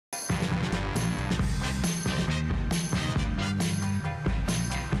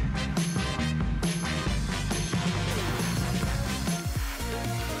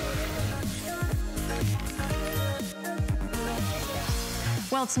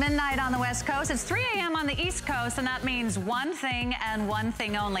Well, it's midnight on the West Coast. It's 3 a.m. on the East Coast, and that means one thing and one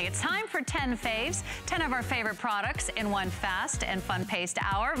thing only. It's time for 10 faves, 10 of our favorite products in one fast and fun-paced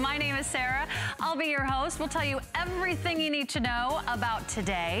hour. My name is Sarah. I'll be your host. We'll tell you everything you need to know about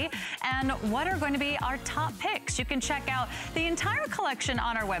today and what are going to be our top picks. You can check out the entire collection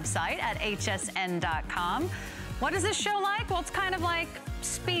on our website at hsn.com. What is this show like? Well, it's kind of like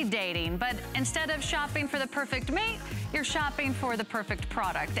speed dating, but instead of shopping for the perfect mate, you're shopping for the perfect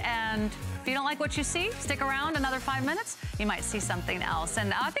product. And if you don't like what you see, stick around another 5 minutes, you might see something else.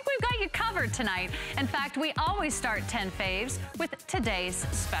 And I think we've got you covered tonight. In fact, we always start 10 faves with today's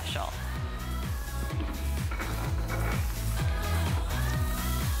special.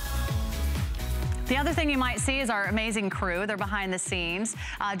 The other thing you might see is our amazing crew. They're behind the scenes.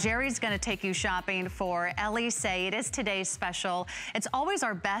 Jerry's gonna take you shopping for Elise. It is today's special. It's always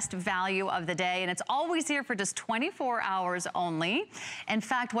our best value of the day, and it's always here for just 24 hours only. In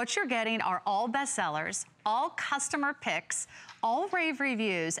fact, what you're getting are all bestsellers, all customer picks, all rave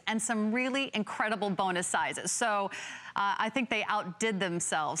reviews, and some really incredible bonus sizes. So I think they outdid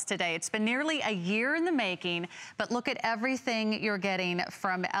themselves today. It's been nearly a year in the making, but look at everything you're getting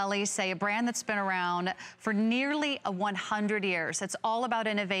from Elise, a brand that's been around for nearly 100 years. It's all about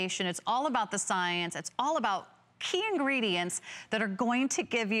innovation. It's all about the science. It's all about key ingredients that are going to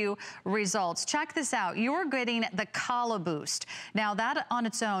give you results. Check this out. You're getting the Colla Boost. Now that on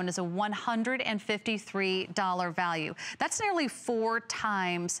its own is a $153 value. That's nearly 4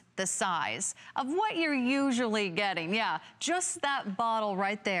 times the size of what you're usually getting. Yeah, just that bottle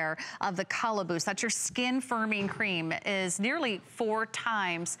right there of the Colla Boost. That's your skin firming cream is nearly 4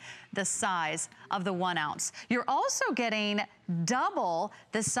 times the size of the 1 ounce. You're also getting double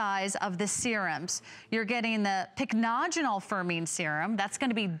the size of the serums. You're getting the Pycnogenol Firming Serum. That's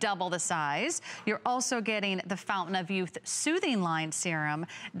gonna be double the size. You're also getting the Fountain of Youth Soothing Line Serum.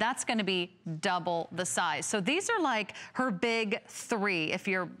 That's gonna be double the size. So these are like her big 3. If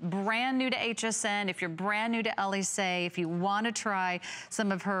you're brand new to HSN, if you're brand new to Elise, if you wanna try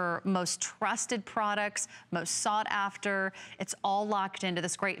some of her most trusted products, most sought after, it's all locked into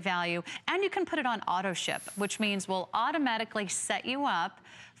this great value. And you can put it on auto ship, which means we'll automatically set you up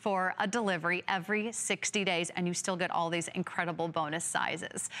for a delivery every 60 days, and you still get all these incredible bonus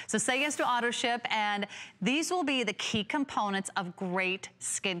sizes. So say yes to auto ship, and these will be the key components of great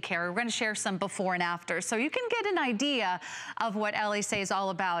skincare. We're gonna share some before and after, so you can get an idea of what Elise is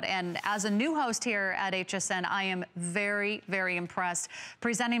all about. And as a new host here at HSN, I am very, very impressed.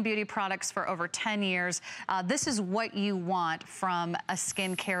 Presenting beauty products for over 10 years, this is what you want from a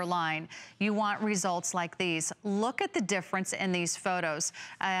skincare line. You want results like these. Look at the difference in these photos.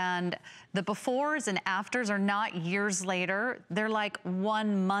 And the befores and afters are not years later, they're like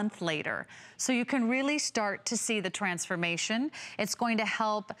 1 month later. So you can really start to see the transformation. It's going to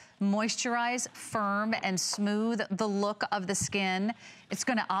help moisturize, firm, and smooth the look of the skin. It's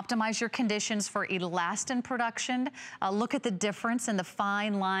gonna optimize your conditions for elastin production. Look at the difference in the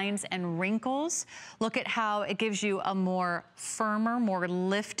fine lines and wrinkles. Look at how it gives you a more firmer, more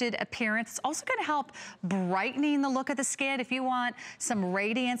lifted appearance. It's also gonna help brightening the look of the skin. If you want some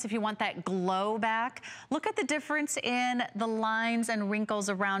radiance, if you want that glow back, look at the difference in the lines and wrinkles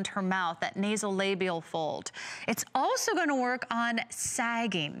around her mouth, that nasolabial fold. It's also gonna work on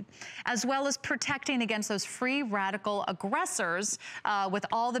sagging, as well as protecting against those free radical aggressors with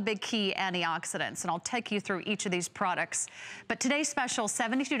all the big key antioxidants. And I'll take you through each of these products. But today's special,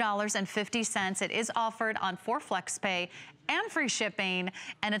 $72.50. It is offered on 4 FlexPay and free shipping,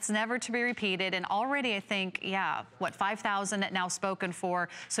 and it's never to be repeated. And already I think, yeah, what, 5,000 now spoken for.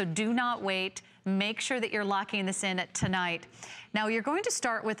 So do not wait. Make sure that you're locking this in tonight. Now you're going to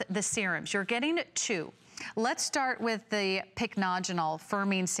start with the serums. You're getting 2. Let's start with the Pycnogenol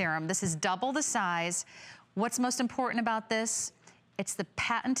Firming Serum. This is double the size. What's most important about this? It's the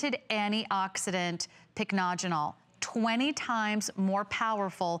patented antioxidant Pycnogenol. 20 times more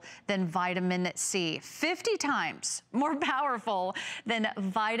powerful than vitamin C, 50 times more powerful than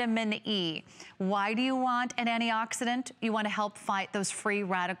vitamin E. Why do you want an antioxidant? You want to help fight those free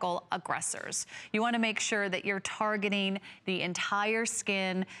radical aggressors. You want to make sure that you're targeting the entire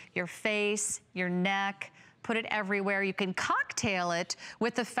skin, your face, your neck, put it everywhere. You can cocktail it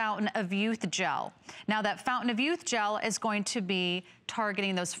with the Fountain of Youth gel. Now that Fountain of Youth gel is going to be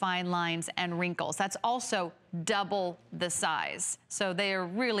targeting those fine lines and wrinkles. That's also double the size. So they are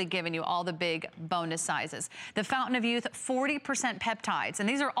really giving you all the big bonus sizes. The Fountain of Youth, 40% peptides. And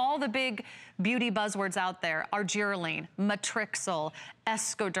these are all the big beauty buzzwords out there. Argireline, Matrixyl,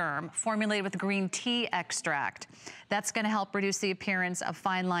 Escoderm, formulated with green tea extract. That's gonna help reduce the appearance of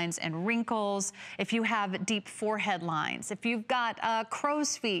fine lines and wrinkles. If you have deep forehead lines, if you've got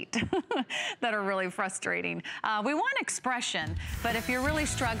crow's feet that are really frustrating. We want expression, but if you're really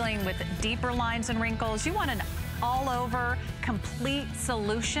struggling with deeper lines and wrinkles, you want an all-over complete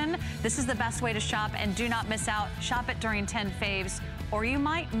solution. This is the best way to shop, and do not miss out. Shop it during 10 Faves, or you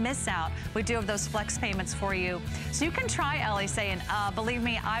might miss out. We do have those flex payments for you. So you can try LSA, and believe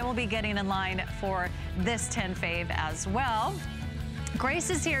me, I will be getting in line for this 10 Fave as well.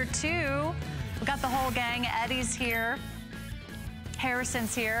 Grace is here too. We've got the whole gang. Eddie's here.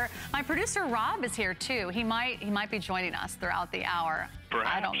 Harrison's here. My producer Rob is here too. He might be joining us throughout the hour.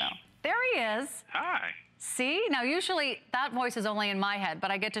 Perhaps. I don't know. There he is. Hi. See, now usually that voice is only in my head,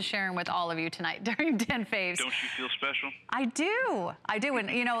 but I get to share him with all of you tonight during 10 Faves. Don't you feel special? I do, and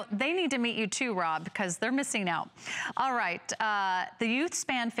you know, they need to meet you too, Rob, because they're missing out. All right, the Youth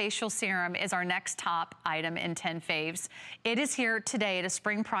Span Facial Serum is our next top item in 10 Faves. It is here today at a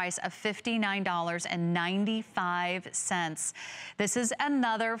spring price of $59.95. This is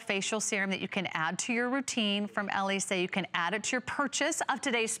another facial serum that you can add to your routine from LSA. You can add it to your purchase of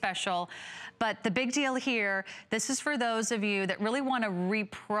today's special. But the big deal here, this is for those of you that really want to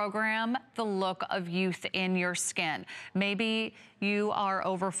reprogram the look of youth in your skin. Maybe you are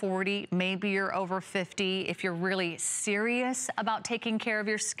over 40, maybe you're over 50. If you're really serious about taking care of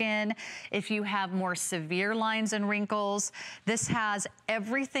your skin, if you have more severe lines and wrinkles, this has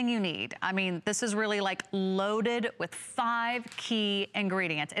everything you need. I mean, this is really like loaded with 5 key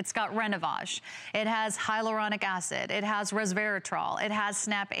ingredients. It's got Renovage, it has hyaluronic acid, it has resveratrol, it has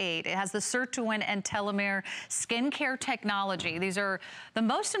SNAP-8, it has the sirtuin and telomere skincare technology. These are the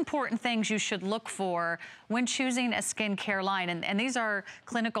most important things you should look for when choosing a skincare line. And these are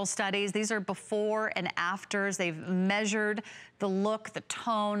clinical studies. These are before and afters. They've measured the look, the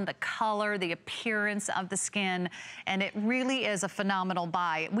tone, the color, the appearance of the skin, and it really is a phenomenal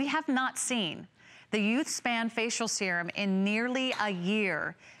buy. We have not seen the Youth Span Facial Serum in nearly a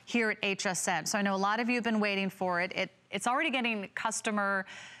year here at HSN. So I know a lot of you have been waiting for it. It's already getting customer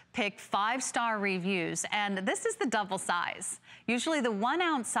picked 5-star reviews, and this is the double size. Usually the 1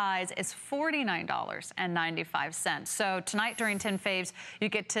 ounce size is $49.95. So tonight during 10 Faves, you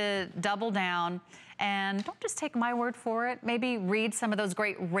get to double down, and don't just take my word for it. Maybe read some of those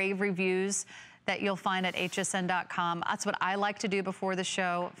great rave reviews that you'll find at hsn.com. That's what I like to do before the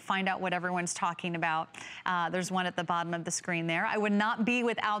show, find out what everyone's talking about. There's one at the bottom of the screen there. I would not be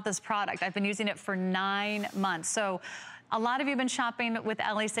without this product. I've been using it for 9 months. So a lot of you have been shopping with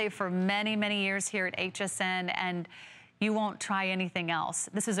LSA for many, many years here at HSN, and you won't try anything else.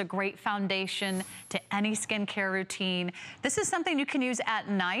 This is a great foundation to any skincare routine. This is something you can use at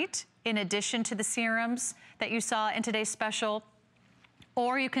night in addition to the serums that you saw in today's special,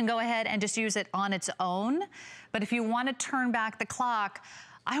 or you can go ahead and just use it on its own. But if you want to turn back the clock,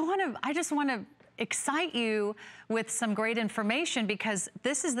 I just want to excite you with some great information, because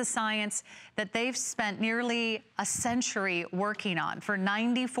this is the science that they've spent nearly a century working on. For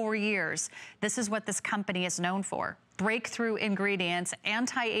 94 years, this is what this company is known for. Breakthrough ingredients,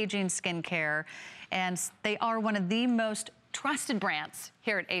 anti-aging skincare, and they are one of the most trusted brands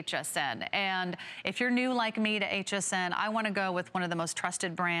here at HSN. And if you're new like me to HSN, I want to go with one of the most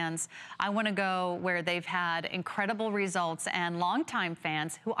trusted brands. I want to go where they've had incredible results and longtime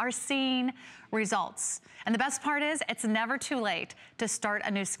fans who are seeing results. And the best part is, it's never too late to start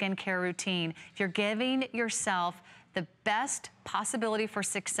a new skincare routine. If you're giving yourself the best possibility for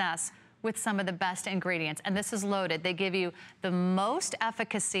success with some of the best ingredients, and this is loaded. They give you the most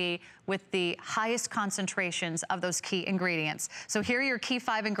efficacy with the highest concentrations of those key ingredients. So here are your key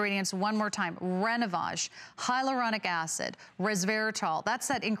 5 ingredients one more time. Renovage, hyaluronic acid, resveratrol. That's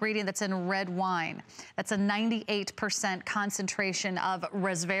that ingredient that's in red wine. That's a 98% concentration of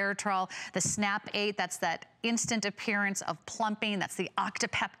resveratrol. The SNAP-8, that's that instant appearance of plumping. That's the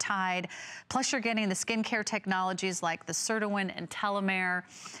octapeptide. Plus you're getting the skincare technologies like the sirtuin and telomere.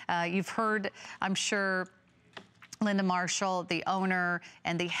 You've heard, I'm sure, Linda Marshall, the owner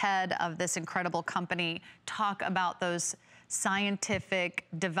and the head of this incredible company, talk about those scientific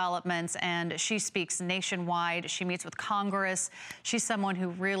developments, and she speaks nationwide. She meets with Congress. She's someone who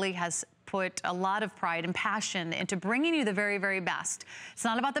really has put a lot of pride and passion into bringing you the very, very best. It's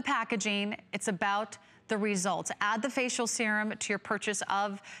not about the packaging. It's about the results. Add the facial serum to your purchase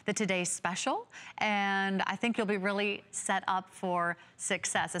of the Today's Special, and I think you'll be really set up for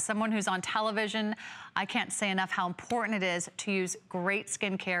success. As someone who's on television, I can't say enough how important it is to use great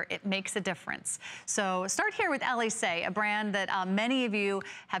skincare. It makes a difference. So start here with LA, a brand that many of you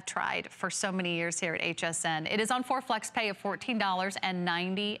have tried for so many years here at HSN. It is on 4 flex pay of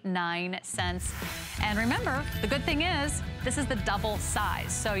 $14.99. And remember, the good thing is, this is the double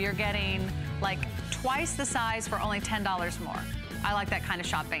size. So you're getting like twice the size for only $10 more. I like that kind of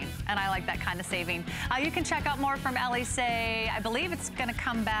shopping, and I like that kind of saving. You can check out more from LA. I believe it's gonna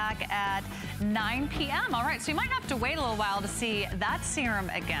come back at 9 p.m. All right, so you might have to wait a little while to see that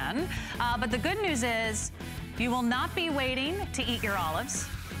serum again. But the good news is, you will not be waiting to eat your olives.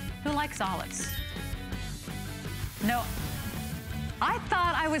 Who likes olives? No, I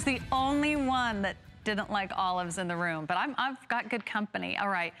thought I was the only one that didn't like olives in the room, but I've got good company. All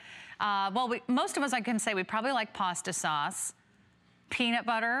right, well, most of us, I can say, we probably like pasta sauce, peanut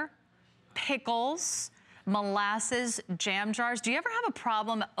butter, pickles, molasses, jam jars. Do you ever have a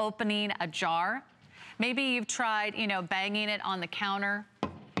problem opening a jar? Maybe you've tried, you know, banging it on the counter.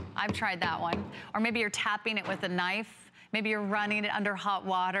 I've tried that one. Or maybe you're tapping it with a knife. Maybe you're running it under hot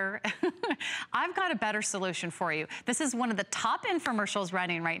water. I've got a better solution for you. This is one of the top infomercials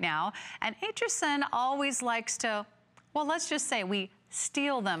running right now, and HSN always likes to, well, let's just say we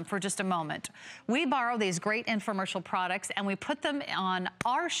steal them for just a moment. We borrow these great infomercial products and we put them on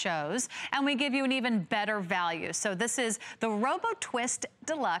our shows, and we give you an even better value. So this is the Robo Twist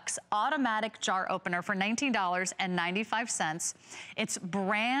Deluxe Automatic Jar Opener for $19.95. It's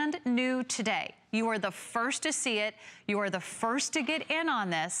brand new today. You are the first to see it. You are the first to get in on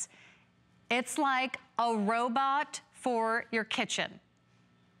this. It's like a robot for your kitchen.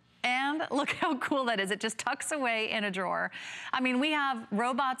 And look how cool that is. It just tucks away in a drawer. I mean, we have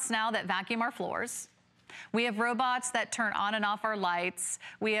robots now that vacuum our floors. We have robots that turn on and off our lights.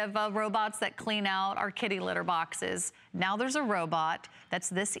 We have robots that clean out our kitty litter boxes. Now there's a robot that's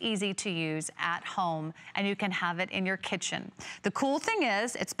this easy to use at home, and you can have it in your kitchen. The cool thing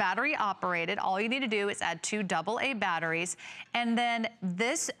is, it's battery operated. All you need to do is add 2 AA batteries, and then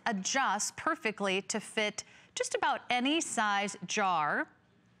this adjusts perfectly to fit just about any size jar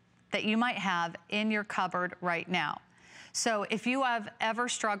that you might have in your cupboard right now. So if you have ever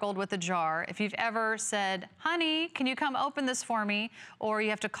struggled with a jar, if you've ever said, honey, can you come open this for me? Or you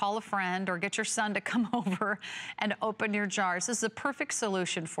have to call a friend or get your son to come over and open your jars, this is a perfect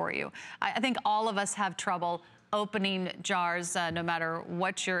solution for you. I think all of us have trouble opening jars, no matter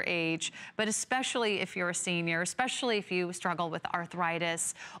what your age, but especially if you're a senior, especially if you struggle with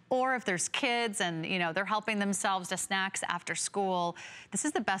arthritis, or if there's kids and, you know, they're helping themselves to snacks after school. This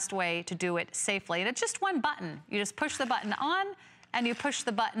is the best way to do it safely. And it's just one button. You just push the button on and you push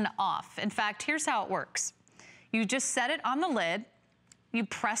the button off. In fact, here's how it works. You just set it on the lid, you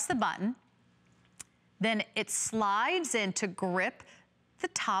press the button, then it slides in to grip the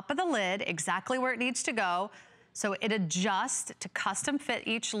top of the lid exactly where it needs to go. So it adjusts to custom fit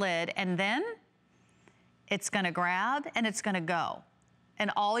each lid, and then it's gonna grab and it's gonna go.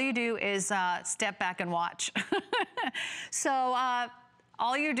 And all you do is step back and watch. So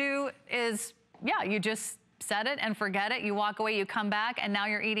all you do is, yeah, you just set it and forget it. You walk away, you come back, and now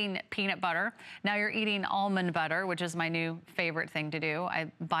you're eating peanut butter. Now you're eating almond butter, which is my new favorite thing to do. I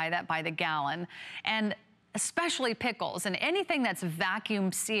buy that by the gallon. And especially pickles and anything that's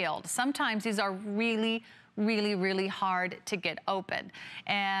vacuum sealed. Sometimes these are really hard to get open.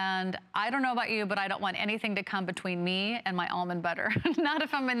 And I don't know about you, but I don't want anything to come between me and my almond butter. Not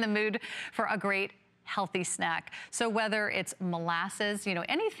if I'm in the mood for a great healthy snack. So whether it's molasses, you know,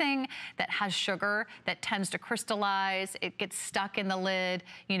 anything that has sugar that tends to crystallize, it gets stuck in the lid,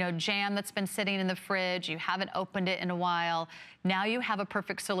 you know, jam that's been sitting in the fridge, you haven't opened it in a while, now you have a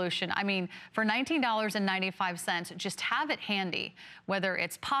perfect solution. I mean, for $19.95, just have it handy, whether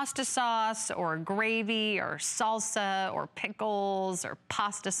it's pasta sauce or gravy or salsa or pickles or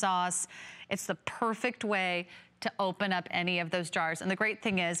pasta sauce. It's the perfect way to open up any of those jars. And the great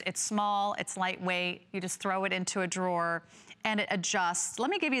thing is, it's small, it's lightweight, you just throw it into a drawer and it adjusts.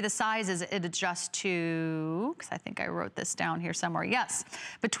 Let me give you the sizes it adjusts to, because I think I wrote this down here somewhere. Yes,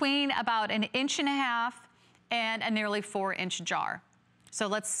 between about 1.5 inches and a nearly 4-inch jar. So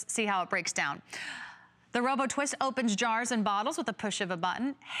let's see how it breaks down. The Robo Twist opens jars and bottles with a push of a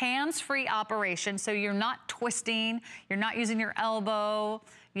button. Hands-free operation, so you're not twisting, you're not using your elbow,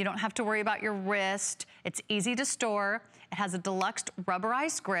 you don't have to worry about your wrist. It's easy to store. It has a deluxe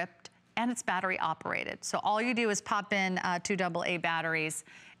rubberized grip, and it's battery operated. So all you do is pop in 2 AA batteries,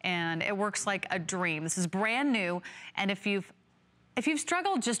 and it works like a dream. This is brand new, and if you've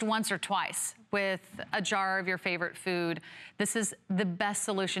struggled just once or twice with a jar of your favorite food, this is the best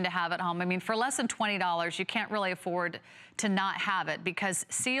solution to have at home. I mean, for less than $20, you can't really afford to not have it because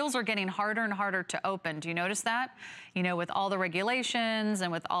seals are getting harder and harder to open. Do you notice that? You know, with all the regulations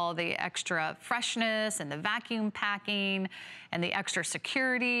and with all the extra freshness and the vacuum packing and the extra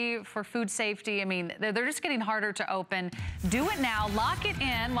security for food safety. I mean, they're just getting harder to open. Do it now. Lock it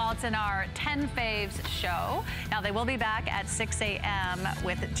in while it's in our 10 Faves show. Now, they will be back at 6 a.m.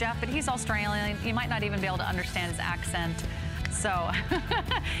 with Jeff, but he's Australian. You might not even be able to understand his accent. So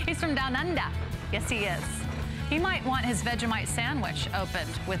he's from down under. Yes, he is. He might want his Vegemite sandwich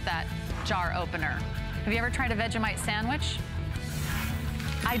opened with that jar opener. Have you ever tried a Vegemite sandwich?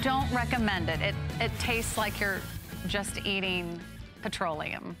 I don't recommend it. It tastes like you're just eating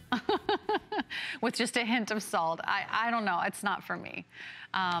petroleum with just a hint of salt. I don't know. It's not for me.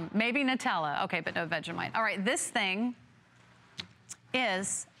 Maybe Nutella. Okay, but no Vegemite. All right, this thing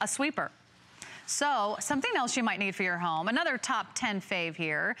is a sweeper. So something else you might need for your home, another top 10 fave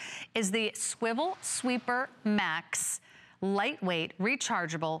here, is the Swivel Sweeper Max lightweight,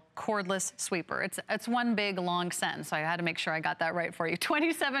 rechargeable, cordless sweeper. It's one big long sentence, so I had to make sure I got that right for you.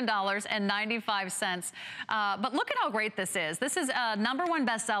 $27.95. But look at how great this is. This is a #1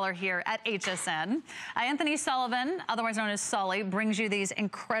 bestseller here at HSN. Anthony Sullivan, otherwise known as Sully, brings you these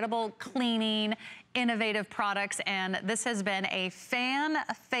incredible cleaning, innovative products, and this has been a fan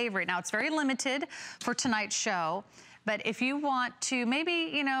favorite. Now, it's very limited for tonight's show, but if you want to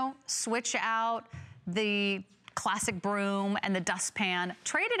maybe, you know, switch out the classic broom and the dustpan,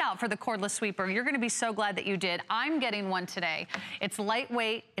 trade it out for the cordless sweeper. You're gonna be so glad that you did. I'm getting one today. It's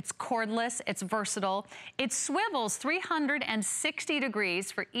lightweight, it's cordless, it's versatile. It swivels 360 degrees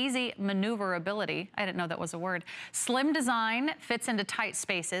for easy maneuverability. I didn't know that was a word. Slim design, fits into tight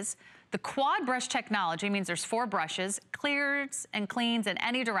spaces. The quad brush technology means there's 4 brushes, clears and cleans in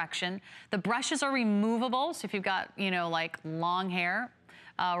any direction. The brushes are removable, so if you've got, you know, like long hair,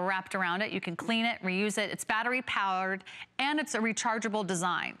 wrapped around it, you can clean it, reuse it. It's battery powered and it's a rechargeable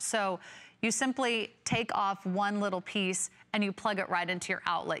design. So you simply take off one little piece and you plug it right into your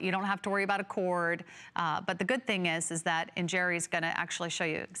outlet. You don't have to worry about a cord. But the good thing is that, and Jerry's gonna actually show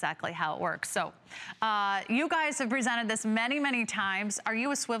you exactly how it works. So you guys have presented this many, many times. Are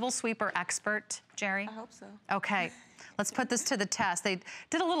you a swivel sweeper expert, Jerry? I hope so. Okay, let's put this to the test. They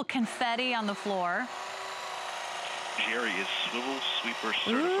did a little confetti on the floor. Jerry is swivel sweeper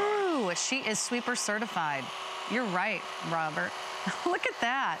certified. Ooh, she is sweeper certified. You're right, Robert. Look at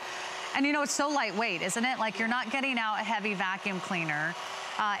that. And you know, it's so lightweight, isn't it? Like you're not getting out a heavy vacuum cleaner.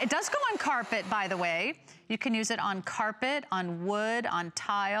 It does go on carpet, by the way. You can use it on carpet, on wood, on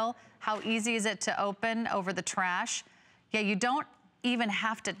tile. How easy is it to open over the trash? Yeah, you don't even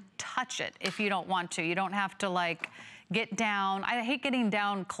have to touch it if you don't want to. You don't have to like get down. I hate getting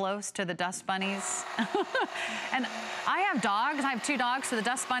down close to the dust bunnies. And I have dogs, I have 2 dogs, so the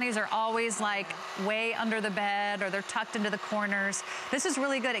dust bunnies are always like way under the bed or they're tucked into the corners. This is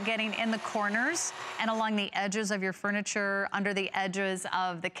really good at getting in the corners and along the edges of your furniture, under the edges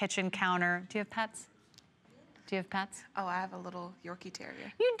of the kitchen counter. Do you have pets? Do you have pets? Oh, I have a little Yorkie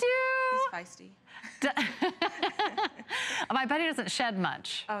Terrier. You do? He's feisty. I bet he doesn't shed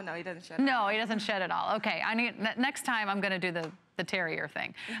much. Oh, no, he doesn't shed. No, he doesn't shed at all. Okay, I need, next time I'm gonna do the terrier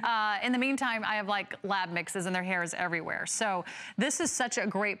thing. In the meantime, I have like lab mixes and their hair is everywhere. So this is such a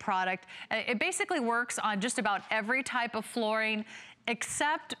great product. It basically works on just about every type of flooring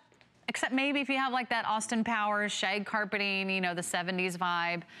except maybe if you have like that Austin Powers shag carpeting, you know, the 70s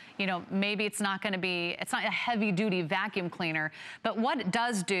vibe, you know, maybe it's not gonna be, it's not a heavy duty vacuum cleaner, but what it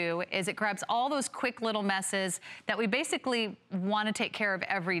does do is it grabs all those quick little messes that we basically wanna take care of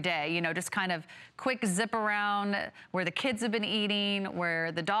every day, you know, just kind of quick zip around where the kids have been eating,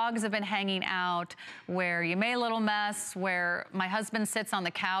 where the dogs have been hanging out, where you made a little mess, where my husband sits on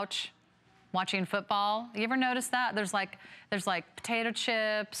the couch watching football. You ever notice that? There's like potato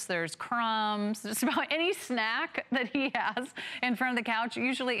chips, there's crumbs, just about any snack that he has in front of the couch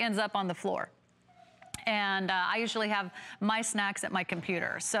usually ends up on the floor. And I usually have my snacks at my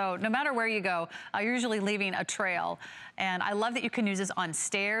computer. So no matter where you go, you're usually leaving a trail. And I love that you can use this on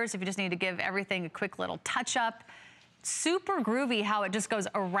stairs if you just need to give everything a quick little touch up. Super groovy how it just goes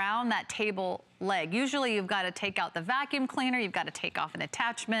around that table leg. Usually you've got to take out the vacuum cleaner, you've got to take off an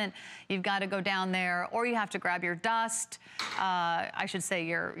attachment, you've got to go down there, or you have to grab your dust, I should say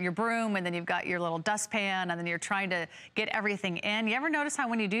your broom, and then you've got your little dustpan, and then you're trying to get everything in. You ever notice how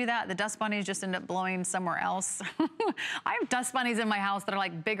when you do that, the dust bunnies just end up blowing somewhere else? I have dust bunnies in my house that are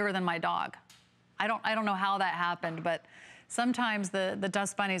like bigger than my dog. I don't know how that happened, but sometimes the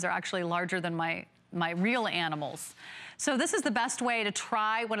dust bunnies are actually larger than my my real animals. So this is the best way to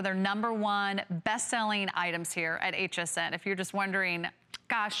try one of their #1 best-selling items here at HSN. If you're just wondering,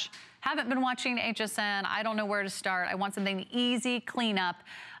 gosh, haven't been watching HSN, I don't know where to start, I want something easy, clean up.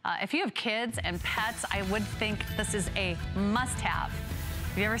 If you have kids and pets, I would think this is a must-have.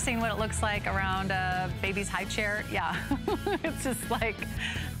 Have you ever seen what it looks like around a baby's high chair? Yeah, it's just like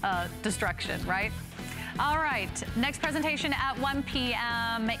destruction, right? All right, next presentation at 1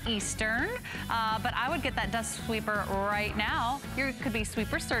 p.m. Eastern, but I would get that dust sweeper right now. You could be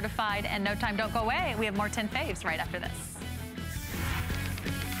sweeper certified and no time, don't go away. We have more 10 faves right after this.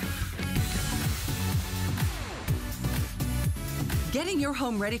 Getting your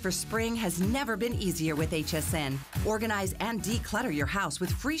home ready for spring has never been easier with HSN. Organize and declutter your house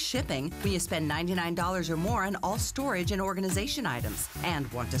with free shipping when you spend $99 or more on all storage and organization items. And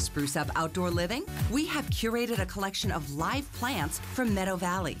want to spruce up outdoor living? We have curated a collection of live plants from Meadow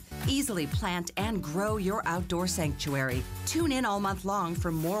Valley. Easily plant and grow your outdoor sanctuary. Tune in all month long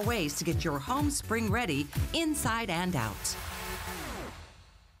for more ways to get your home spring ready inside and out.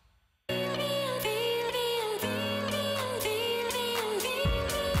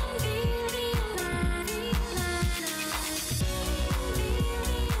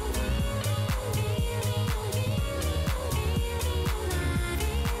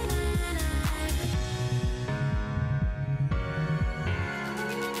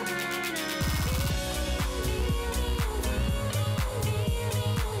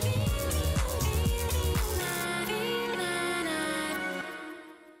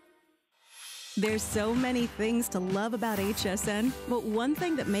 There's so many things to love about HSN, but one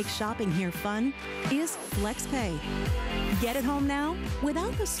thing that makes shopping here fun is FlexPay. Get it home now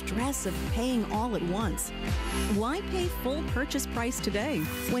without the stress of paying all at once. Why pay full purchase price today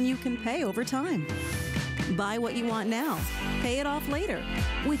when you can pay over time? Buy what you want now, pay it off later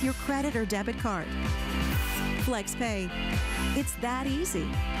with your credit or debit card. FlexPay. It's that easy.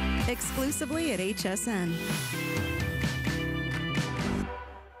 Exclusively at HSN.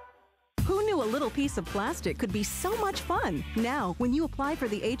 Who knew a little piece of plastic could be so much fun? Now, when you apply for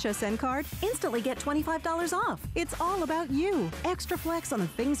the HSN card, instantly get $25 off. It's all about you. Extra flex on the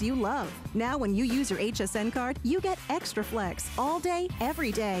things you love. Now, when you use your HSN card, you get extra flex all day,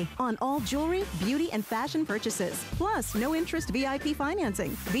 every day on all jewelry, beauty, and fashion purchases. Plus, no interest VIP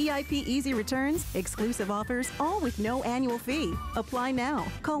financing, VIP easy returns, exclusive offers, all with no annual fee. Apply now.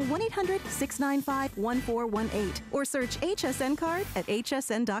 Call 1-800-695-1418 or search HSN card at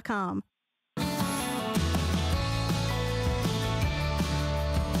hsn.com.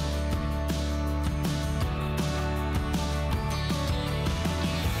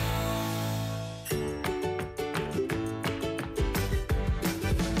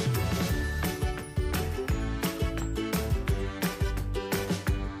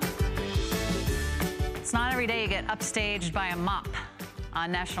 It's not every day you get upstaged by a mop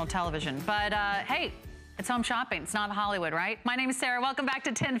on national television, but hey, it's home shopping. It's not Hollywood, right? My name is Sarah. Welcome back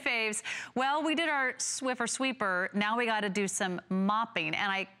to 10 Faves. Well, we did our Swiffer Sweeper. Now we got to do some mopping,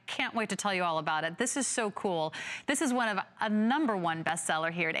 and I can't wait to tell you all about it. This is so cool. This is one of a #1 bestseller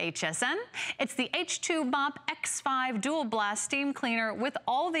here at HSN. It's the H2 Mop X5 Dual Blast Steam Cleaner with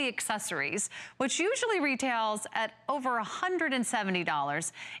all the accessories, which usually retails at over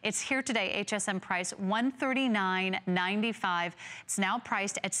 $170. It's here today, HSN price $139.95. It's now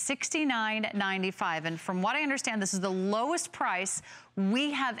priced at $69.95. And from what I understand, this is the lowest price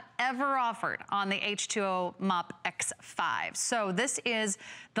we have ever offered on the H2O Mop X5. So this is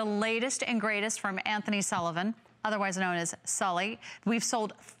the latest and greatest from Anthony Sullivan, otherwise known as Sully. We've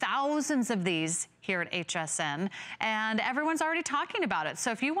sold thousands of these here at HSN, and everyone's already talking about it. So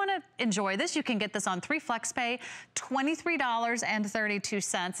if you want to enjoy this, you can get this on 3 FlexPay,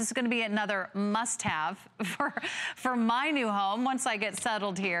 $23.32. This is going to be another must-have for my new home once I get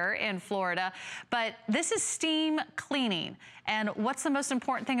settled here in Florida. But this is steam cleaning. And what's the most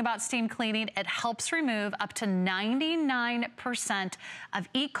important thing about steam cleaning? It helps remove up to 99% of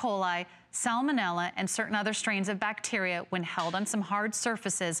E. coli, salmonella, and certain other strains of bacteria when held on some hard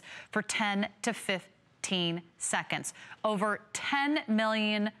surfaces for 10 to 15 seconds. Over 10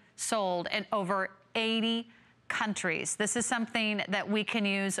 million sold in over 80 countries. This is something that we can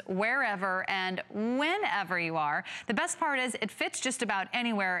use wherever and whenever you are. The best part is it fits just about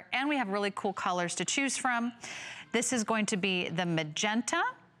anywhere, and we have really cool colors to choose from. This is going to be the magenta.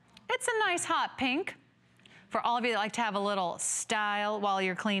 It's a nice hot pink for all of you that like to have a little style while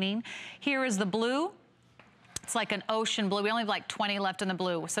you're cleaning. Here is the blue. It's like an ocean blue. We only have like 20 left in the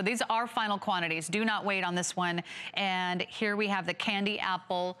blue. So these are final quantities. Do not wait on this one. And here we have the candy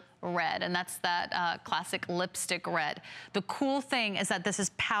apple red, and that's that classic lipstick red. The cool thing is that this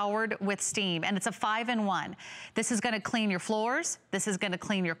is powered with steam, and it's a 5-in-1. This is gonna clean your floors, this is gonna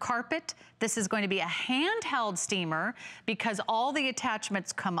clean your carpet, this is going to be a handheld steamer because all the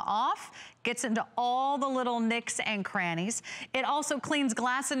attachments come off, gets into all the little nicks and crannies. It also cleans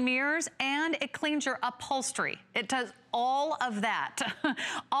glass and mirrors, and it cleans your upholstery. It does all of that.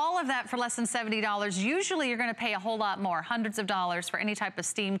 All of that for less than $70. Usually you're gonna pay a whole lot more, hundreds of dollars for any type of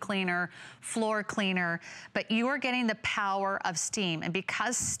steam cleaner, floor cleaner, but you are getting the power of steam. And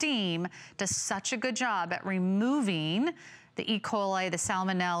because steam does such a good job at removing the E. coli, the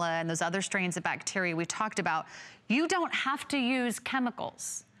salmonella, and those other strains of bacteria we talked about, you don't have to use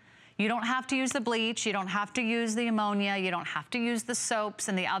chemicals. You don't have to use the bleach, you don't have to use the ammonia, you don't have to use the soaps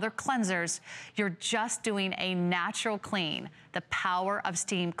and the other cleansers. You're just doing a natural clean, the power of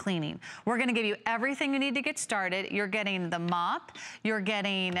steam cleaning. We're gonna give you everything you need to get started. You're getting the mop, you're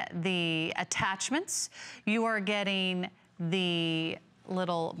getting the attachments, you are getting the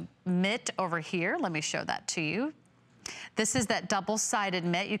little mitt over here. Let me show that to you. This is that double-sided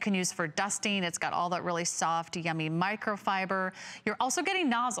mitt you can use for dusting. It's got all that really soft, yummy microfiber. You're also getting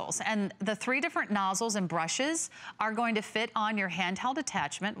nozzles, and the 3 different nozzles and brushes are going to fit on your handheld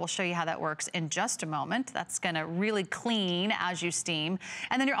attachment. We'll show you how that works in just a moment. That's gonna really clean as you steam.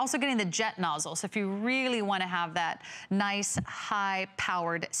 And then you're also getting the jet nozzle. So if you really wanna have that nice,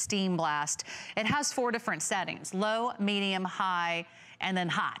 high-powered steam blast, it has 4 different settings: low, medium, high, and then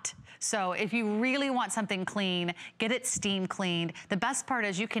hot. So if you really want something clean, get it steam cleaned. The best part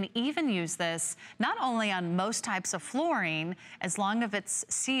is you can even use this not only on most types of flooring, as long as it's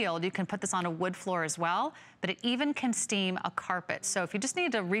sealed, you can put this on a wood floor as well, but it even can steam a carpet. So if you just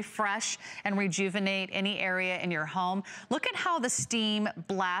need to refresh and rejuvenate any area in your home, look at how the steam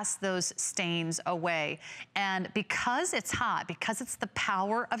blasts those stains away. And because it's hot, because it's the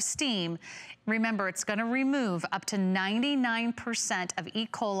power of steam, remember, it's gonna remove up to 99% of E.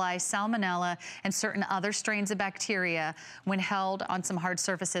 coli, salmonella, and certain other strains of bacteria when held on some hard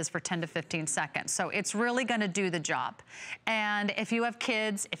surfaces for 10 to 15 seconds. So it's really gonna do the job. And if you have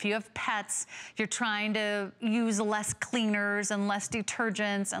kids, if you have pets, if you're trying to use less cleaners and less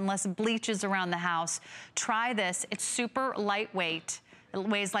detergents and less bleaches around the house, try this. It's super lightweight. It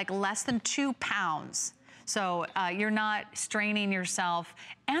weighs like less than 2 pounds. So you're not straining yourself.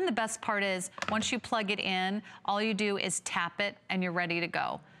 And the best part is, once you plug it in, all you do is tap it and you're ready to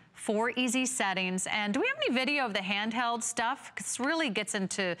go. 4 easy settings. And do we have any video of the handheld stuff? Because this really gets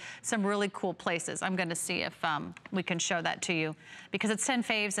into some really cool places. I'm gonna see if we can show that to you, because it's 10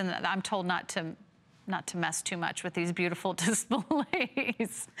 faves and I'm told not to mess too much with these beautiful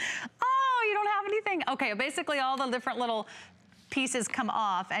displays. Oh, you don't have anything? Okay, basically all the different little pieces come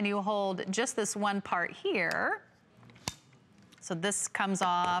off and you hold just this one part here. So this comes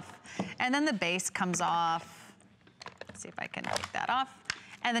off and then the base comes off. Let's see if I can take that off.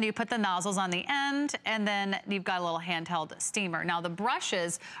 And then you put the nozzles on the end, and then you've got a little handheld steamer. Now the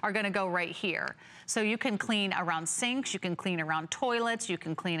brushes are gonna go right here. So you can clean around sinks, you can clean around toilets, you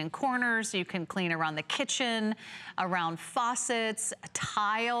can clean in corners, you can clean around the kitchen, around faucets,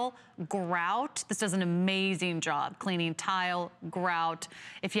 tile, grout. This does an amazing job cleaning tile, grout.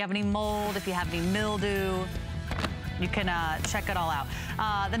 If you have any mold, if you have any mildew, you can check it all out.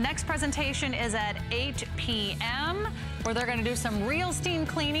 The next presentation is at 8 p.m. where they're gonna do some real steam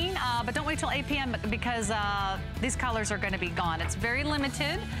cleaning, but don't wait till 8 p.m. because these colors are gonna be gone. It's very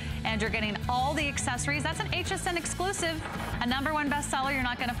limited and you're getting all the accessories. That's an HSN exclusive, a #1 bestseller you're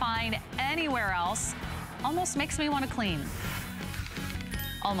not gonna find anywhere else. Almost makes me wanna clean.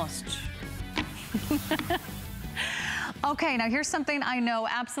 Almost. Okay, now here's something I know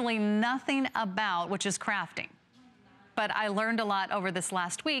absolutely nothing about, which is crafting. But I learned a lot over this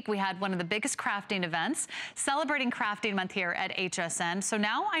last week. We had one of the biggest crafting events, celebrating Crafting Month here at HSN. So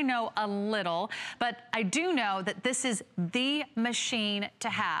now I know a little, but I do know that this is the machine to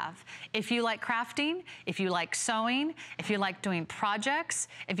have. If you like crafting, if you like sewing, if you like doing projects,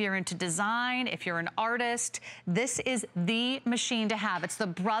 if you're into design, if you're an artist, this is the machine to have. It's the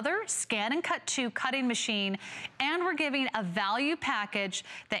Brother Scan and Cut 2 cutting machine, and we're giving a value package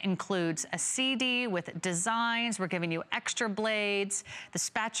that includes a CD with designs. We're giving you extra blades, the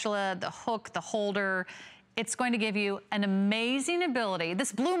spatula, the hook, the holder. It's going to give you an amazing ability.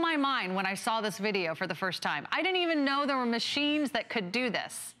 This blew my mind when I saw this video for the first time. I didn't even know there were machines that could do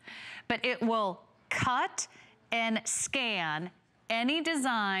this, but it will cut and scan any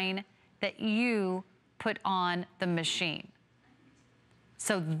design that you put on the machine.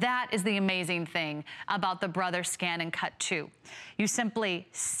 So that is the amazing thing about the Brother Scan and Cut 2. You simply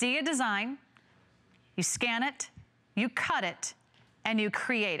see a design, you scan it, you cut it, and you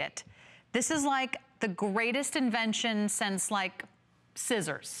create it. This is like the greatest invention since like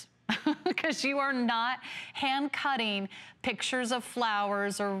scissors. Because you are not hand cutting pictures of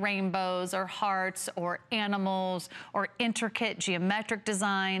flowers or rainbows or hearts or animals or intricate geometric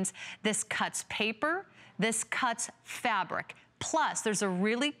designs. This cuts paper, this cuts fabric. Plus, there's a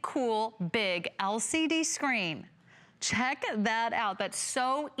really cool big LCD screen. Check that out. That's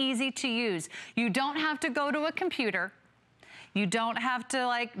so easy to use. You don't have to go to a computer. You don't have to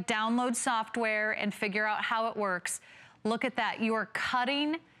like download software and figure out how it works. Look at that. You are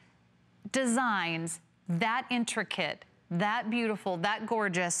cutting designs that intricate, that beautiful, that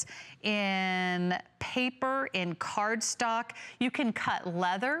gorgeous in paper, in cardstock. You can cut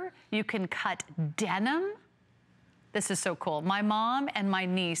leather, you can cut denim. This is so cool. My mom and my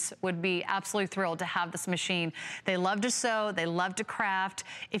niece would be absolutely thrilled to have this machine. They love to sew, they love to craft.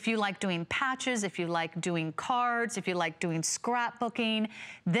 If you like doing patches, if you like doing cards, if you like doing scrapbooking,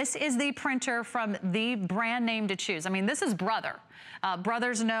 this is the printer from the brand name to choose. I mean, this is Brother.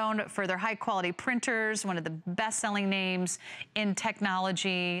 Brother's known for their high quality printers, one of the best-selling names in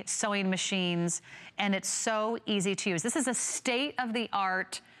technology, sewing machines, and it's so easy to use. This is a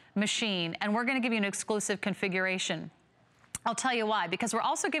state-of-the-art machine, and we're gonna give you an exclusive configuration. I'll tell you why, because we're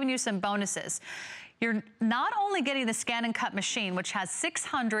also giving you some bonuses. You're not only getting the scan and cut machine, which has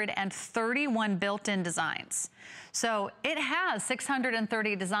 631 built-in designs. So it has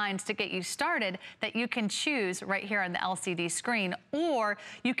 630 designs to get you started that you can choose right here on the LCD screen, or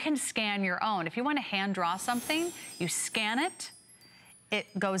you can scan your own. If you want to hand draw something, you scan it, it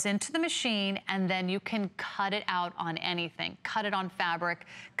goes into the machine, and then you can cut it out on anything. Cut it on fabric,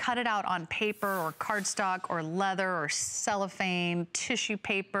 cut it out on paper or cardstock or leather or cellophane, tissue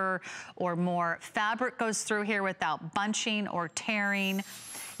paper or more. Fabric goes through here without bunching or tearing.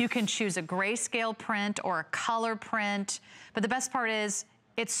 You can choose a grayscale print or a color print. But the best part is,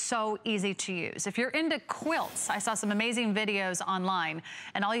 it's so easy to use. If you're into quilts, I saw some amazing videos online,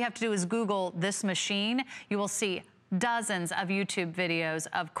 and all you have to do is Google this machine. You will see dozens of YouTube videos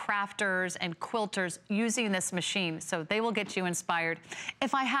of crafters and quilters using this machine, so they will get you inspired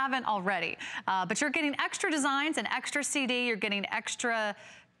if I haven't already. But you're getting extra designs and extra CD, you're getting extra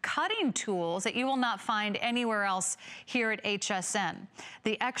cutting tools that you will not find anywhere else here at HSN.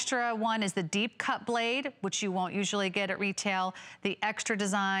 The extra one is the deep cut blade, which you won't usually get at retail. The extra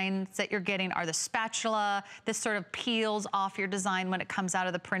designs that you're getting are the spatula. This sort of peels off your design when it comes out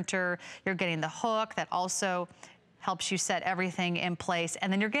of the printer. You're getting the hook that also helps you set everything in place.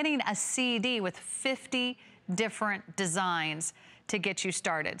 And then you're getting a CD with 50 different designs to get you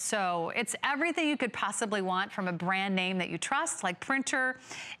started. So it's everything you could possibly want from a brand name that you trust, like printer.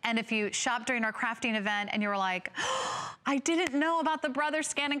 And if you shop during our crafting event and you were like, oh, I didn't know about the Brother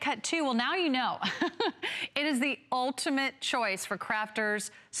Scan and Cut 2, well, now you know. It is the ultimate choice for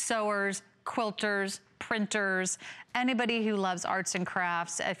crafters, sewers, quilters, printers, anybody who loves arts and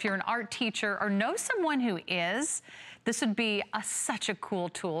crafts. If you're an art teacher or know someone who is, this would be such a cool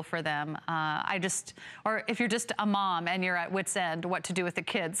tool for them. Or if you're just a mom and you're at wit's end what to do with the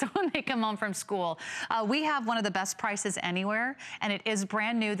kids when they come home from school. We have one of the best prices anywhere, and it is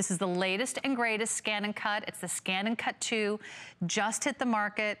brand new. This is the latest and greatest Scan and Cut. It's the Scan and Cut 2. Just hit the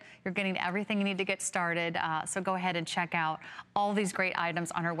market. You're getting everything you need to get started. So go ahead and check out all these great items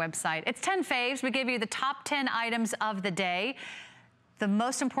on our website. It's 10 Faves. We give you the top 10 items of the day. The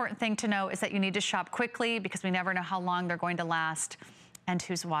most important thing to know is that you need to shop quickly because we never know how long they're going to last and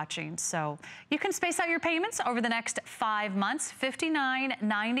who's watching. So you can space out your payments over the next 5 months,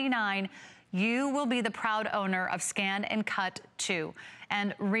 $59.99. You will be the proud owner of Scan and Cut 2.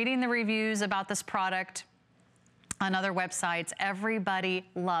 And reading the reviews about this product on other websites, everybody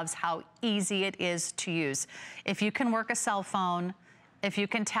loves how easy it is to use. If you can work a cell phone, if you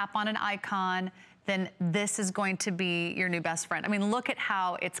can tap on an icon, then this is going to be your new best friend. I mean, look at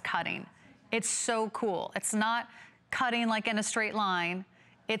how it's cutting. It's so cool. It's not cutting like in a straight line.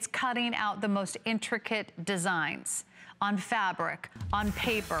 It's cutting out the most intricate designs on fabric, on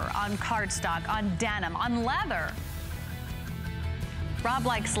paper, on cardstock, on denim, on leather. Rob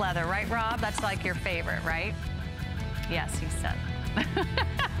likes leather, right, Rob? That's like your favorite, right? Yes, he said.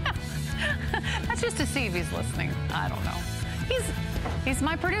 That's just to see if he's listening. I don't know. He's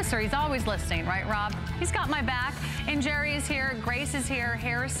my producer. He's always listening, right, Rob? He's got my back. And Jerry is here. Grace is here.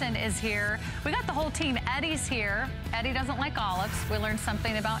 Harrison is here. We got the whole team. Eddie's here. Eddie doesn't like olives. We learned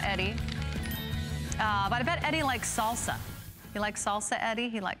something about Eddie. But I bet Eddie likes salsa. You like salsa, Eddie?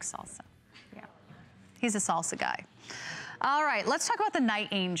 He likes salsa. Yeah. He's a salsa guy. All right, let's talk about the Night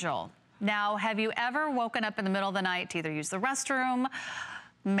Angel. Now, have you ever woken up in the middle of the night to either use the restroom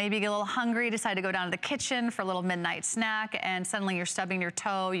Maybe you get a little hungry, decide to go down to the kitchen for a little midnight snack, and suddenly you're stubbing your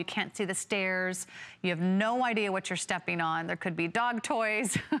toe, you can't see the stairs, you have no idea what you're stepping on. There could be dog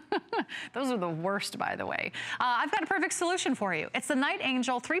toys. Those are the worst, by the way. I've got a perfect solution for you. It's the Night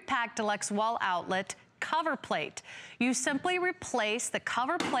Angel 3-pack deluxe wall outlet cover plate. You simply replace the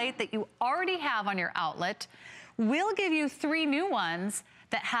cover plate that you already have on your outlet. We'll give you 3 new ones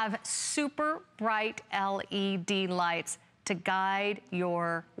that have super bright LED lights to guide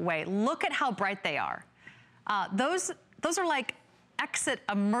your way. Look at how bright they are. Those are like exit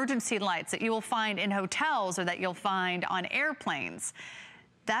emergency lights that you will find in hotels or that you'll find on airplanes.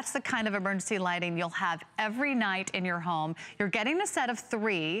 That's the kind of emergency lighting you'll have every night in your home. You're getting a set of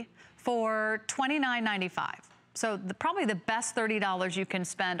 3 for $29.95. So probably the best $30 you can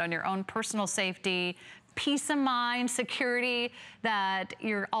spend on your own personal safety, peace of mind, security, that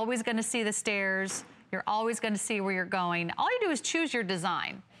you're always gonna see the stairs, you're always gonna see where you're going. All you do is choose your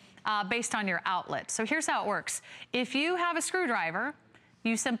design based on your outlet. So here's how it works. If you have a screwdriver,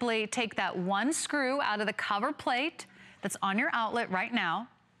 you simply take that one screw out of the cover plate that's on your outlet right now.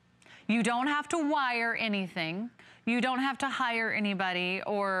 You don't have to wire anything. You don't have to hire anybody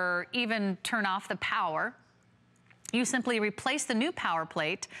or even turn off the power. You simply replace the new power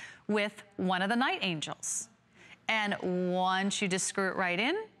plate with one of the Night Angels. And once you just screw it right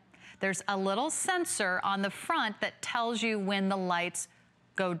in, there's a little sensor on the front that tells you when the lights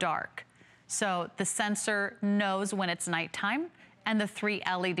go dark. So the sensor knows when it's nighttime and the 3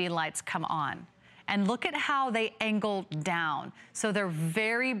 LED lights come on. And look at how they angle down. So they're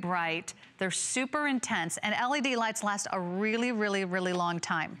very bright, they're super intense, and LED lights last a really, really, really long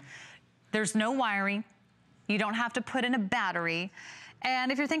time. There's no wiring, you don't have to put in a battery.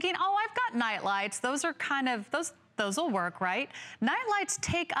 And if you're thinking, oh, I've got night lights, those are kind of, those will work, right? Night lights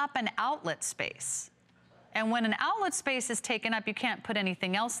take up an outlet space. And when an outlet space is taken up, you can't put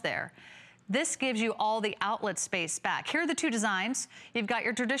anything else there. This gives you all the outlet space back. Here are the 2 designs. You've got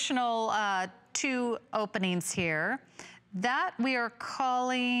your traditional 2 openings here. That we're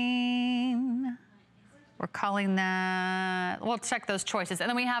calling that, we'll check those choices. And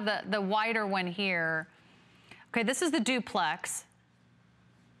then we have the wider one here. Okay, this is the duplex.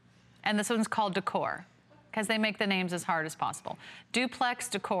 And this one's called Decor, because they make the names as hard as possible. Duplex,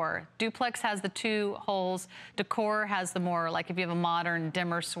 Decor. Duplex has the 2 holes. Decor has the more, like if you have a modern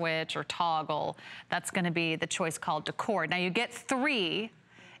dimmer switch or toggle, that's gonna be the choice called Decor. Now you get 3,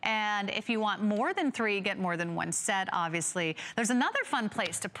 and if you want more than 3, get more than 1 set, obviously. There's another fun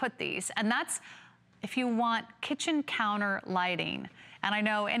place to put these, and that's if you want kitchen counter lighting. And I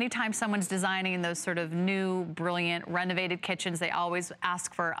know anytime someone's designing those sort of new, brilliant, renovated kitchens, they always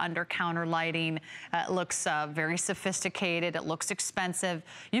ask for under-counter lighting. It looks very sophisticated, it looks expensive.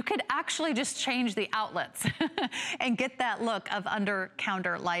 You could actually just change the outlets and get that look of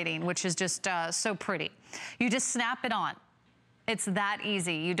under-counter lighting, which is just so pretty. You just snap it on. It's that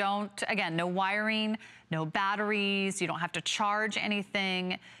easy. You don't, again, no wiring, no batteries, you don't have to charge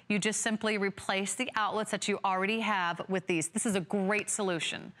anything. You just simply replace the outlets that you already have with these. This is a great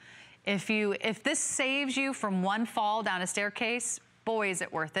solution. If this saves you from 1 fall down a staircase, boy, is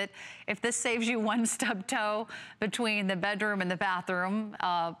it worth it. If this saves you 1 stub toe between the bedroom and the bathroom,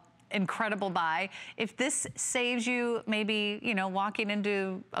 incredible buy. If this saves you maybe, you know, walking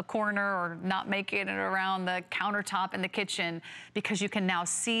into a corner or not making it around the countertop in the kitchen, because you can now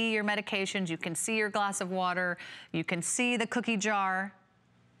see your medications, you can see your glass of water, you can see the cookie jar.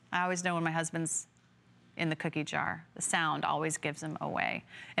 I always know when my husband's in the cookie jar. The sound always gives him away.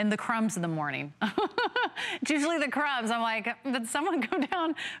 And the crumbs in the morning. It's usually the crumbs. I'm like, did someone go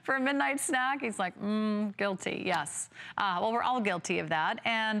down for a midnight snack? He's like, guilty, yes. Well, we're all guilty of that.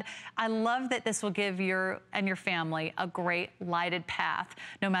 And I love that this will give you and your family a great lighted path,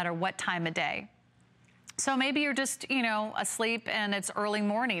 no matter what time of day. So maybe you're just, you know, asleep and it's early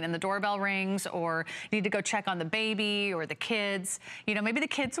morning and the doorbell rings, or you need to go check on the baby or the kids. You know, maybe the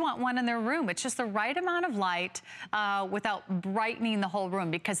kids want one in their room. It's just the right amount of light without brightening the whole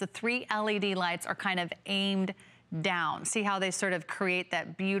room, because the 3 LED lights are kind of aimed down. See how they sort of create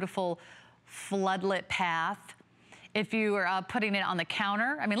that beautiful floodlit path? If you are putting it on the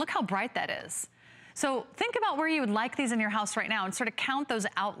counter, I mean, look how bright that is. So think about where you would like these in your house right now and sort of count those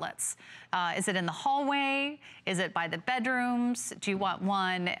outlets. Is it in the hallway? Is it by the bedrooms? Do you want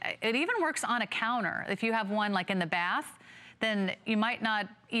one? It even works on a counter. If you have one like in the bath, then you might not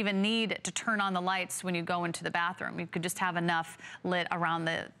even need to turn on the lights when you go into the bathroom. You could just have enough lit around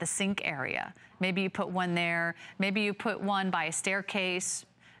the sink area. Maybe you put one there. Maybe you put one by a staircase.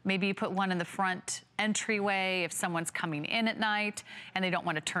 Maybe you put one in the front entryway if someone's coming in at night and they don't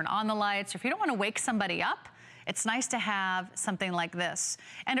want to turn on the lights. Or if you don't want to wake somebody up it's nice to have something like this.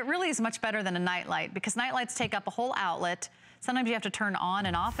 And it really is much better than a nightlight, because nightlights take up a whole outlet. Sometimes you have to turn on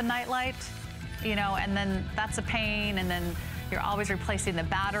and off a nightlight, you know, and then that's a pain, and then you're always replacing the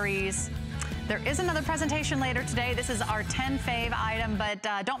batteries. There is another presentation later today. This is our 10 fave item, but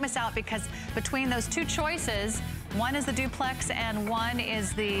don't miss out, because between those two choices, one is the duplex and one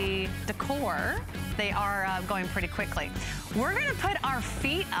is the decor, they are going pretty quickly. We're gonna put our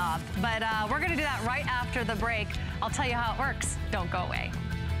feet up, but we're gonna do that right after the break. I'll tell you how it works. Don't go away.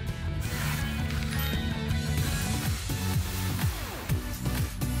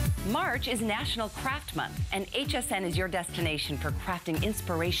 March is National Craft Month, and HSN is your destination for crafting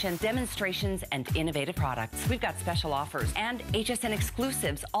inspiration, demonstrations, and innovative products. We've got special offers and HSN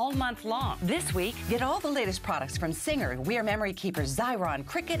exclusives all month long. This week, Get all the latest products from Singer, Weir Memory Keepers, Xyron,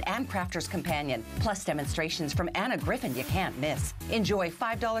 Cricut, and Crafter's Companion, plus demonstrations from Anna Griffin you can't miss. Enjoy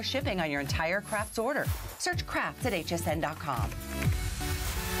 $5 shipping on your entire crafts order. Search crafts at hsn.com.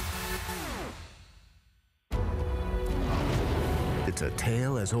 It's a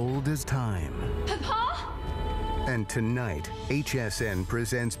tale as old as time. Papa? And tonight, HSN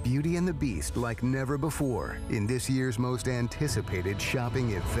presents Beauty and the Beast like never before in this year's most anticipated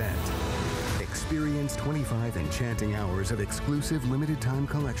shopping event. Experience 25 enchanting hours of exclusive limited-time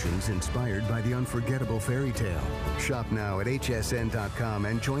collections inspired by the unforgettable fairy tale. Shop now at hsn.com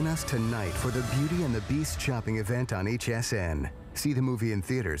and join us tonight for the Beauty and the Beast shopping event on HSN. See the movie in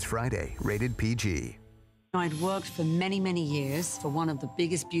theaters Friday, rated PG. I'd worked for many, many years for one of the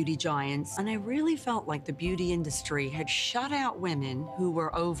biggest beauty giants, and I really felt like the beauty industry had shut out women who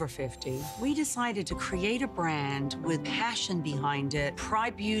were over 50. We decided to create a brand with passion behind it.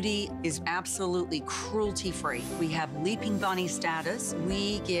 Pride Beauty is absolutely cruelty-free. We have Leaping Bunny status.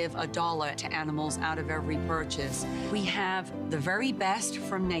 We give $1 to animals out of every purchase. We have the very best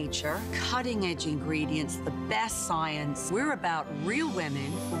from nature, cutting-edge ingredients, the best science. We're about real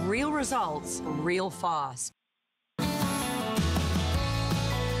women, real results, real fast.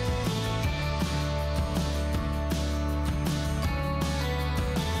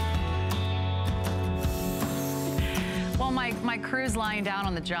 Well, my crew's lying down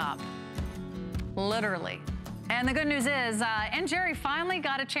on the job, literally. And the good news is, and Jerry finally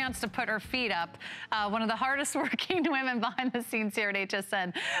got a chance to put her feet up. One of the hardest working women behind the scenes here at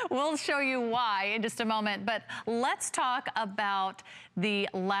HSN. We'll show you why in just a moment, but let's talk about the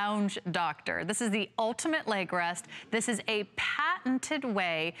Lounge Doctor. This is the ultimate leg rest. This is a patented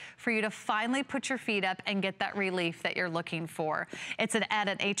way for you to finally put your feet up and get that relief that you're looking for. It's at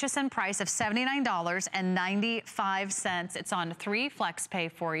an HSN price of $79.95. It's on 3 flex pay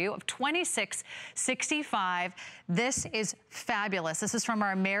for you of $26.65. This is fabulous. This is from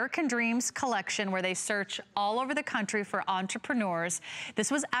our American Dreams collection, where they search all over the country for entrepreneurs. This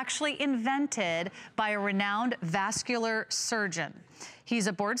was actually invented by a renowned vascular surgeon. He's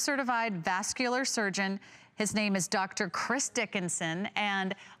a board-certified vascular surgeon. His name is Dr. Chris Dickinson,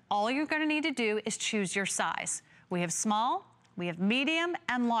 and all you're gonna need to do is choose your size. We have small, we have medium,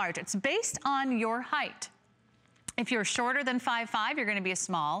 and large. It's based on your height. If you're shorter than 5'5", you're gonna be a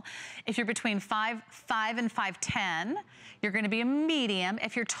small. If you're between 5'5" and 5'10", you're gonna be a medium.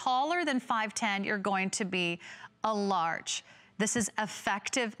 If you're taller than 5'10", you're going to be a large. This is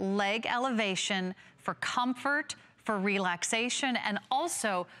effective leg elevation for comfort, for relaxation, and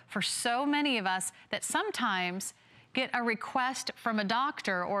also for so many of us that sometimes get a request from a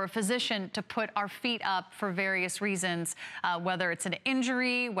doctor or a physician to put our feet up for various reasons, whether it's an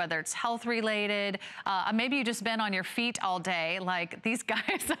injury, whether it's health related, maybe you've just been on your feet all day like these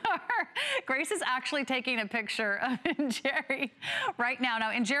guys are. Grace is actually taking a picture of Jerry right now.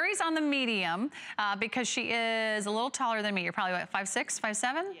 Now, and Jerry's on the medium because she is a little taller than me. You're probably what, 5'6",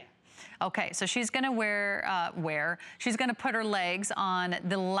 5'7"? Yeah. Okay, so she's gonna she's gonna put her legs on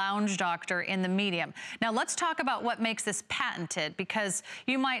the Lounge Doctor in the medium. Now let's talk about what makes this patented, because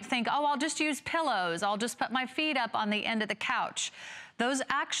you might think, oh, I'll just use pillows. I'll just put my feet up on the end of the couch. Those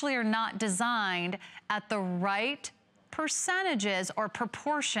actually are not designed at the right percentages or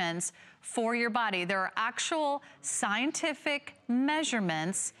proportions for your body. There are actual scientific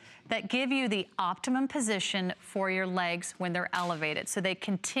measurements that give you the optimum position for your legs when they're elevated. So they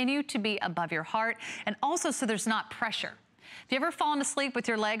continue to be above your heart, and also so there's not pressure. Have you ever fallen asleep with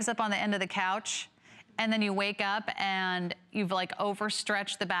your legs up on the end of the couch, and then you wake up and you've like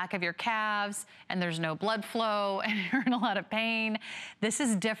overstretched the back of your calves and there's no blood flow and you're in a lot of pain? This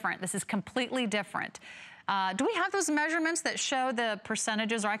is different. This is completely different. Do we have those measurements that show the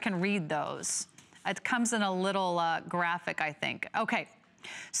percentages, or I can read those? It comes in a little graphic, I think. Okay.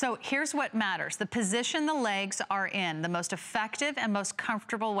 So here's what matters. The position the legs are in, the most effective and most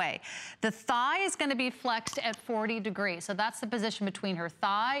comfortable way. The thigh is gonna be flexed at 40 degrees. So that's the position between her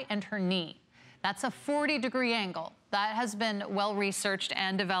thigh and her knee. That's a 40-degree angle. That has been well researched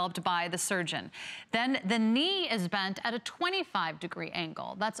and developed by the surgeon. Then the knee is bent at a 25-degree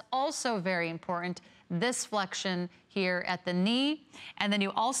angle. That's also very important. This flexion here at the knee. And then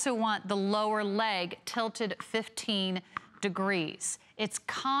you also want the lower leg tilted 15 degrees. It's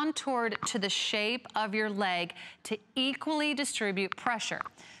contoured to the shape of your leg to equally distribute pressure.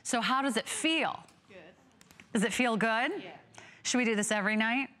 So how does it feel? Good. Does it feel good? Yeah. Should we do this every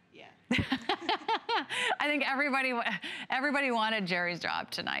night? Yeah. I think everybody wanted Jerry's job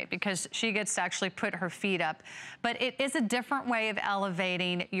tonight because she gets to actually put her feet up. But it is a different way of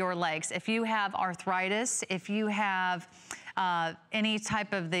elevating your legs. If you have arthritis, if you have any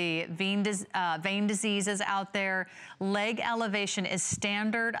type of the vein diseases out there, leg elevation is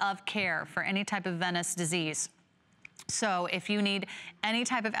standard of care for any type of venous disease. So if you need any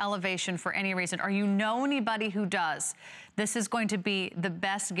type of elevation for any reason, or you know anybody who does, this is going to be the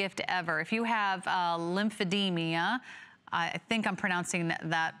best gift ever. If you have lymphedema, I think I'm pronouncing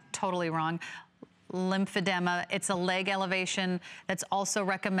that totally wrong, lymphedema, it's a leg elevation that's also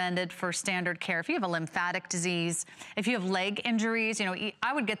recommended for standard care. If you have a lymphatic disease, if you have leg injuries, you know,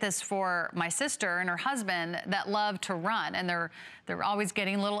 I would get this for my sister and her husband that love to run, and they're always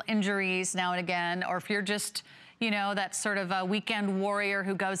getting little injuries now and again. Or if you're just, you know, that sort of a weekend warrior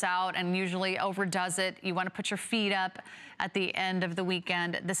who goes out and usually overdoes it, you want to put your feet up at the end of the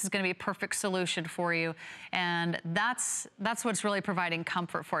weekend, this is going to be a perfect solution for you. And that's what's really providing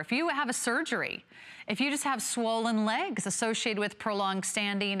comfort for. If you have a surgery, if you just have swollen legs associated with prolonged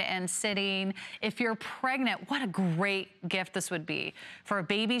standing and sitting, if you're pregnant, what a great gift this would be. For a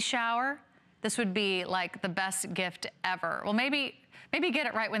baby shower, this would be like the best gift ever. Well, maybe get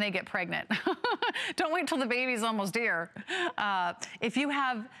it right when they get pregnant. Don't wait till the baby's almost here. If you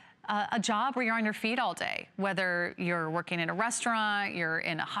have a job where you're on your feet all day, whether you're working in a restaurant, you're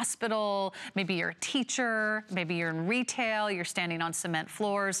in a hospital, maybe you're a teacher, maybe you're in retail, you're standing on cement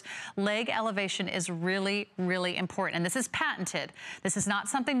floors, leg elevation is really, really important. And this is patented. This is not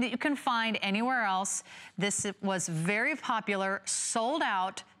something that you can find anywhere else. This was very popular, sold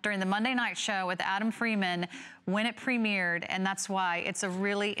out during the Monday Night Show with Adam Freeman when it premiered, and that's why it's a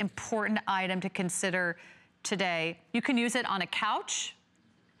really important item to consider today. You can use it on a couch.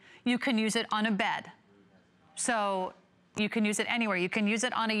 You can use it on a bed. So you can use it anywhere. You can use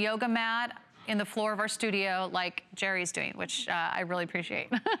it on a yoga mat in the floor of our studio like Jerry's doing, which I really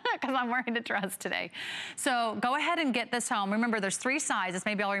appreciate because I'm wearing a dress today. So go ahead and get this home. Remember, there's 3 sizes.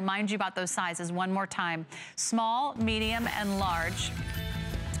 Maybe I'll remind you about those sizes one more time. Small, medium, and large.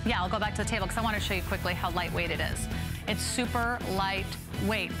 Yeah, I'll go back to the table because I want to show you quickly how lightweight it is. It's super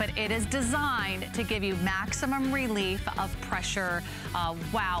lightweight, but it is designed to give you maximum relief of pressure.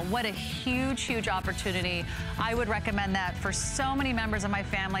 Wow, what a huge, huge opportunity. I would recommend that for so many members of my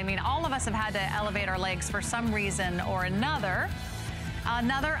family. I mean, all of us have had to elevate our legs for some reason or another.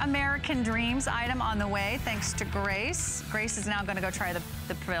 Another American Dreams item on the way, thanks to Grace. Grace is now going to go try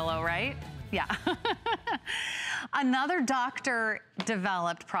the pillow, right? Yeah. Another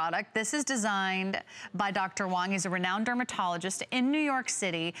doctor-developed product. This is designed by Dr. Wong. He's a renowned dermatologist in New York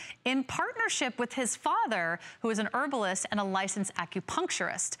City in partnership with his father, who is an herbalist and a licensed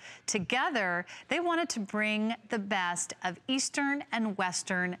acupuncturist. Together, they wanted to bring the best of Eastern and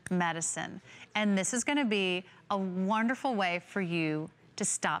Western medicine. And this is going to be a wonderful way for you to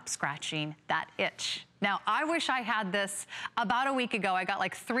stop scratching that itch. Now, I wish I had this about a week ago. I got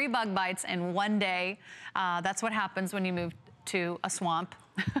like 3 bug bites in one day. That's what happens when you move to a swamp,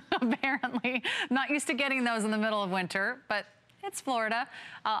 apparently. Not used to getting those in the middle of winter, but it's Florida.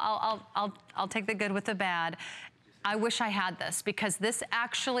 I'll take the good with the bad. I wish I had this because this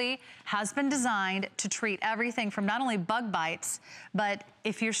actually has been designed to treat everything from not only bug bites, but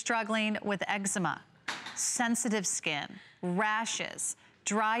if you're struggling with eczema, sensitive skin, rashes,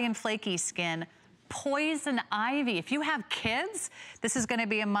 dry and flaky skin, poison ivy. If you have kids, this is going to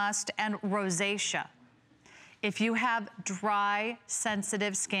be a must, and rosacea. If you have dry,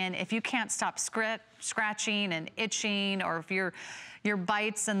 sensitive skin, if you can't stop scratching and itching, or if your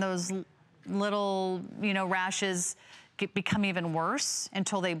bites and those little, you know, rashes become even worse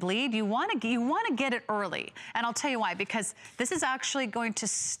until they bleed, you want to get it early. And I'll tell you why, because this is actually going to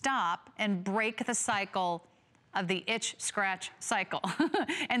stop and break the cycle of the itch scratch cycle.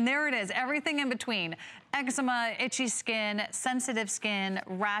 And there it is, everything in between. Eczema, itchy skin, sensitive skin,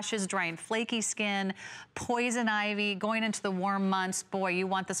 rashes, dry and flaky skin, poison ivy, going into the warm months. Boy, you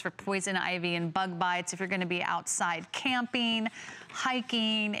want this for poison ivy and bug bites if you're gonna be outside camping,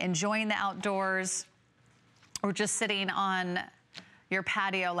 hiking, enjoying the outdoors, or just sitting on your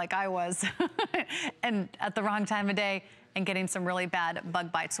patio like I was and at the wrong time of day and getting some really bad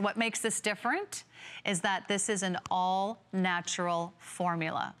bug bites. What makes this different is that this is an all-natural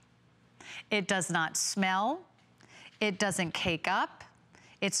formula. It does not smell, it doesn't cake up,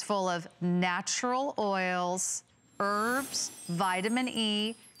 it's full of natural oils, herbs, vitamin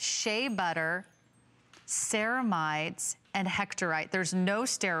E, shea butter, ceramides, and hectorite. There's no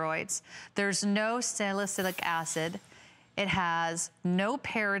steroids, there's no salicylic acid. It has no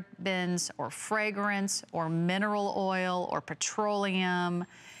parabens or fragrance or mineral oil or petroleum.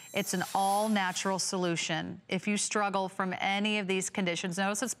 It's an all-natural solution. If you struggle from any of these conditions,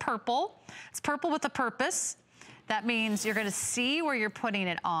 notice it's purple. It's purple with a purpose. That means you're gonna see where you're putting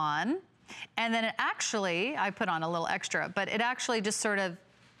it on. And then it actually, I put on a little extra, but it actually just sort of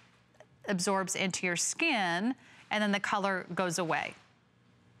absorbs into your skin and then the color goes away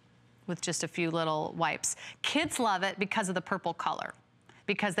with just a few little wipes. Kids love it because of the purple color,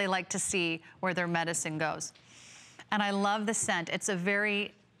 because they like to see where their medicine goes. And I love the scent. It's a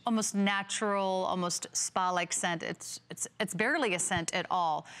very almost natural, almost spa-like scent. It's barely a scent at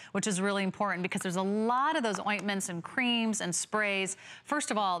all, which is really important because there's a lot of those ointments and creams and sprays,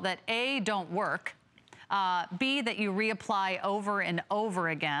 first of all, that A, don't work, B, that you reapply over and over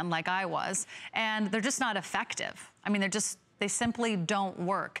again, like I was, and they're just not effective. I mean, they simply don't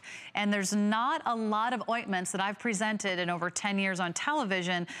work. And there's not a lot of ointments that I've presented in over 10 years on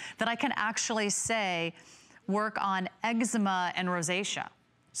television that I can actually say work on eczema and rosacea.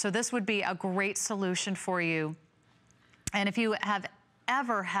 So this would be a great solution for you. And if you have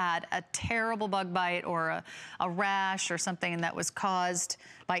ever had a terrible bug bite or a rash or something that was caused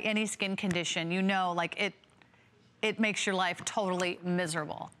by any skin condition, you know, like it makes your life totally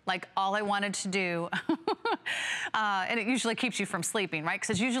miserable. Like all I wanted to do, and it usually keeps you from sleeping, right? Because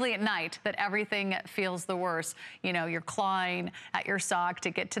it's usually at night that everything feels the worst. You know, you're clawing at your sock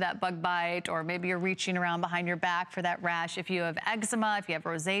to get to that bug bite, or maybe you're reaching around behind your back for that rash. If you have eczema, if you have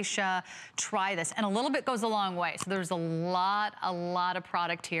rosacea, try this. And a little bit goes a long way. So there's a lot of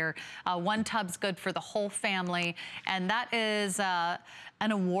product here. One tub's good for the whole family. And that is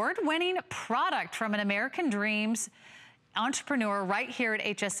an award-winning product from an American Dreams entrepreneur right here at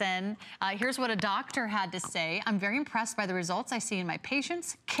HSN. Here's what a doctor had to say. I'm very impressed by the results I see in my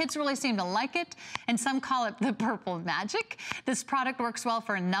patients. Kids really seem to like it, and some call it the purple magic. This product works well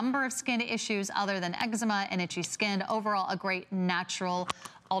for a number of skin issues other than eczema and itchy skin. Overall, a great natural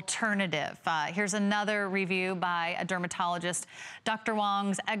alternative. Here's another review by a dermatologist. Dr.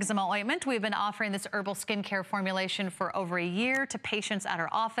 Wong's eczema ointment. We've been offering this herbal skincare formulation for over a year to patients at our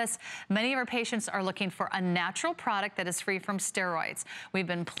office. Many of our patients are looking for a natural product that is free from steroids. We've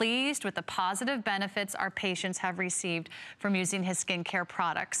been pleased with the positive benefits our patients have received from using his skincare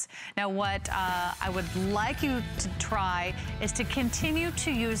products. Now, what I would like you to try is to continue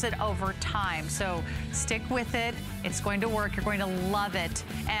to use it over time. So stick with it. It's going to work. You're going to love it.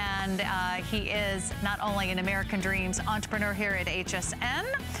 And he is not only an American Dreams entrepreneur here at HSN,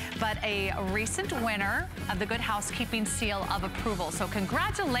 but a recent winner of the Good Housekeeping Seal of Approval. So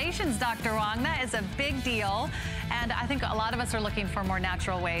congratulations, Dr. Wong. That is a big deal. And I think a lot of us are looking for more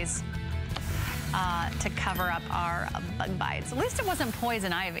natural ways to cover up our bug bites. At least it wasn't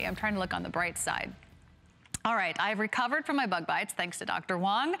poison ivy. I'm trying to look on the bright side. All right, I've recovered from my bug bites thanks to Dr.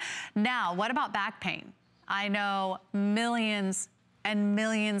 Wong. Now, what about back pain? I know millions and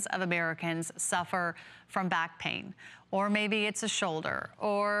millions of Americans suffer from back pain. Or maybe it's a shoulder,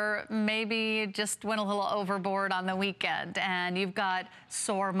 or maybe you just went a little overboard on the weekend and you've got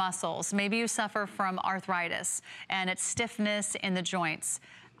sore muscles. Maybe you suffer from arthritis and it's stiffness in the joints.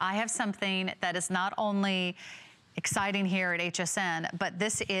 I have something that is not only exciting here at HSN, but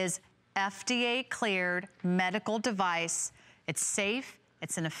this is FDA cleared medical device. It's safe,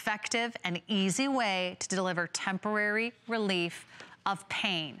 it's an effective and easy way to deliver temporary relief of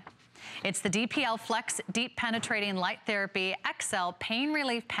pain. It's the DPL Flex Deep Penetrating Light Therapy XL Pain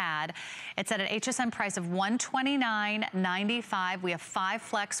Relief Pad. It's at an HSN price of $129.95. We have 5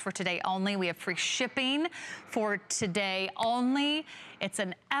 flex for today only. We have free shipping for today only. It's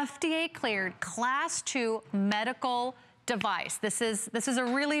an FDA cleared Class 2 medical device. This is a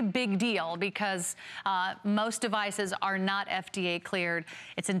really big deal because most devices are not FDA cleared.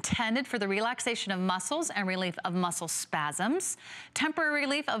 It's intended for the relaxation of muscles and relief of muscle spasms, temporary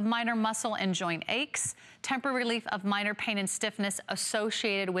relief of minor muscle and joint aches, temporary relief of minor pain and stiffness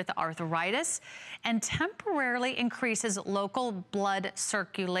associated with arthritis, and temporarily increases local blood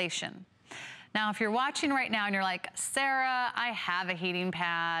circulation. Now, if you're watching right now and you're like, Sarah, I have a heating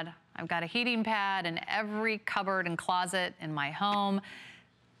pad. I've got a heating pad in every cupboard and closet in my home.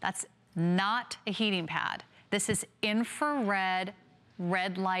 That's not a heating pad. This is infrared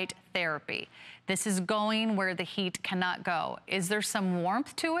red light therapy. This is going where the heat cannot go. Is there some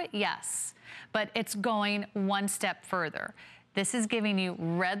warmth to it? Yes, but it's going one step further. This is giving you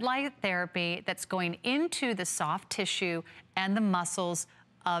red light therapy that's going into the soft tissue and the muscles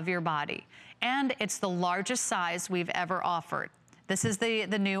of your body. And it's the largest size we've ever offered. This is the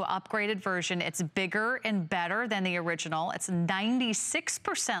new upgraded version. It's bigger and better than the original. It's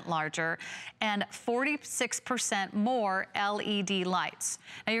 96% larger and 46% more LED lights.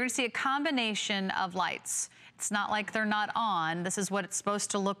 Now you're gonna see a combination of lights. It's not like they're not on. This is what it's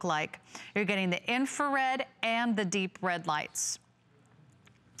supposed to look like. You're getting the infrared and the deep red lights.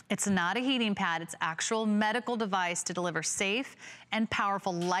 It's not a heating pad, it's actual medical device to deliver safe and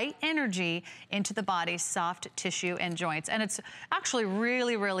powerful light energy into the body's soft tissue and joints. And it's actually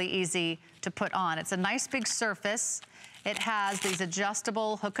really, really easy to put on. It's a nice big surface. It has these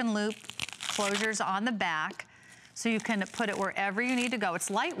adjustable hook and loop closures on the back, so you can put it wherever you need to go. It's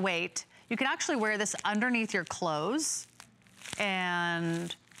lightweight. You can actually wear this underneath your clothes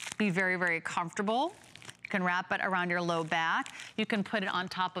and be very, very comfortable. You can wrap it around your low back. You can put it on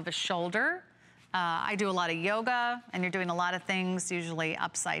top of a shoulder. I do a lot of yoga, and you're doing a lot of things, usually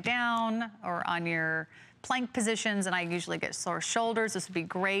upside down or on your plank positions, and I usually get sore shoulders. This would be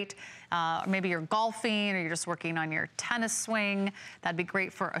great. Maybe you're golfing or you're just working on your tennis swing. That'd be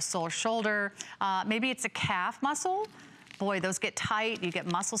great for a sore shoulder. Maybe it's a calf muscle. Boy, those get tight. You get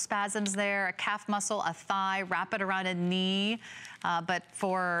muscle spasms there, a calf muscle, a thigh, wrap it around a knee. But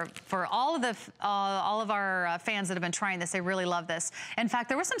for all of our fans that have been trying this, they really love this. In fact,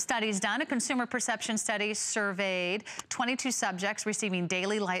 there were some studies done. A consumer perception study surveyed 22 subjects receiving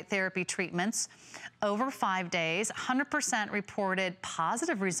daily light therapy treatments over 5 days. 100% reported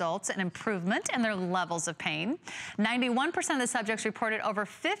positive results and improvement in their levels of pain. 91% of the subjects reported over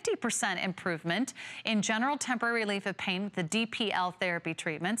 50% improvement in general temporary relief of pain with the DPL therapy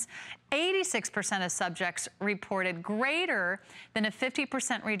treatments. 86% of subjects reported greater than a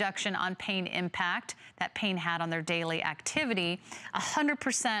 50% reduction on pain impact that pain had on their daily activity.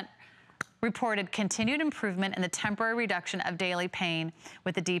 100% reported continued improvement in the temporary reduction of daily pain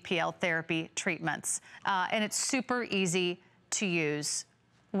with the DPL therapy treatments. And it's super easy to use,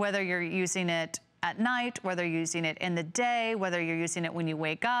 whether you're using it at night, whether you're using it in the day, whether you're using it when you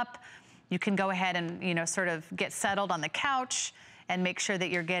wake up. You can go ahead and, you know, sort of get settled on the couch and make sure that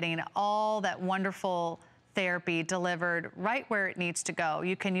you're getting all that wonderful therapy delivered right where it needs to go.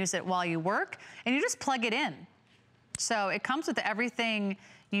 You can use it while you work, and you just plug it in. So it comes with everything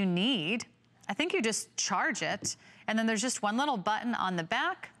you need. I think you just charge it, and then there's just one little button on the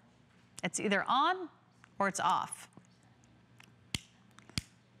back. It's either on or it's off.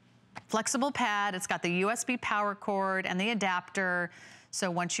 Flexible pad, it's got the USB power cord and the adapter. So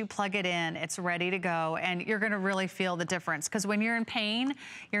once you plug it in, it's ready to go, and you're gonna really feel the difference. Because when you're in pain,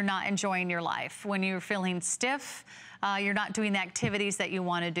 you're not enjoying your life. When you're feeling stiff, you're not doing the activities that you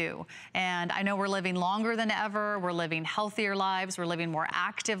wanna do. And I know we're living longer than ever, we're living healthier lives, we're living more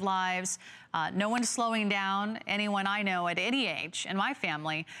active lives. No one's slowing down. Anyone I know at any age in my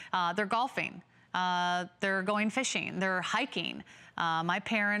family, they're golfing, they're going fishing, they're hiking. My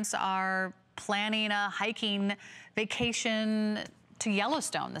parents are planning a hiking vacation to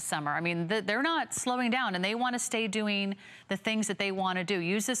Yellowstone this summer. I mean, they're not slowing down, and they want to stay doing the things that they want to do.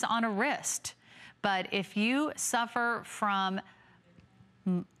 Use this on a wrist. But if you suffer from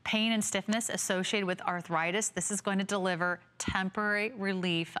pain and stiffness associated with arthritis, this is going to deliver temporary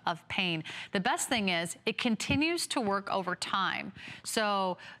relief of pain. The best thing is it continues to work over time.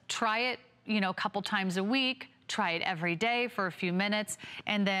 So try it, you know, a couple times a week. Try it every day for a few minutes,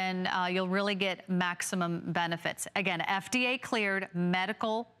 and then you'll really get maximum benefits. Again, FDA cleared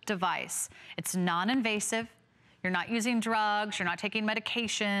medical device. It's non-invasive. You're not using drugs. You're not taking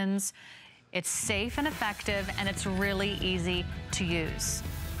medications. It's safe and effective, and it's really easy to use.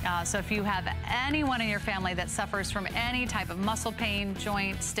 So if you have anyone in your family that suffers from any type of muscle pain,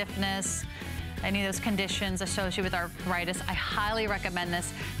 joint stiffness, any of those conditions associated with arthritis, I highly recommend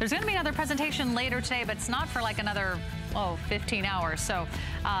this. There's gonna be another presentation later today, but it's not for like another 15 hours. So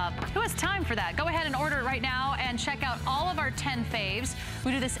who has time for that? Go ahead and order it right now and check out all of our 10 faves.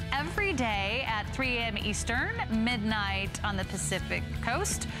 We do this every day at 3 a.m. Eastern, midnight on the Pacific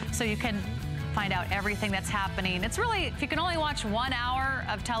Coast. So you can find out everything that's happening. It's really, if you can only watch 1 hour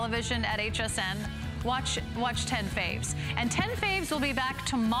of television at HSN, watch 10 Faves. And 10 Faves will be back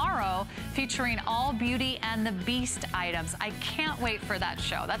tomorrow featuring all Beauty and the Beast items. I can't wait for that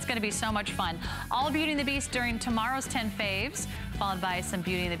show. That's going to be so much fun. All Beauty and the Beast during tomorrow's 10 Faves, followed by some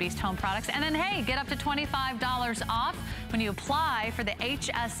Beauty and the Beast home products. And then, hey, get up to $25 off when you apply for the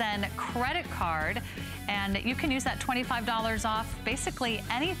HSN credit card. And you can use that $25 off basically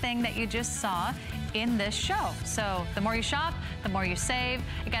anything that you just saw in this show. So the more you shop, the more you save.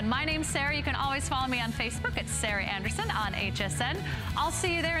 Again, my name's Sarah. You can always follow me on Facebook at Sarah Anderson on HSN. I'll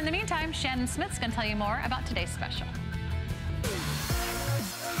see you there. In the meantime, Shannon Smith's going to tell you more about today's special.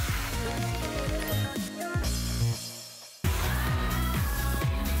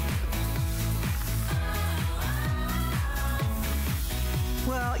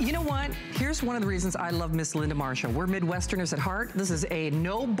 Well, you know what? Here's one of the reasons I love Miss Linda Marshall. We're Midwesterners at heart. This is a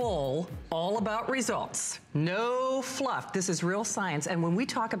no bull, all about results. No fluff. This is real science. And when we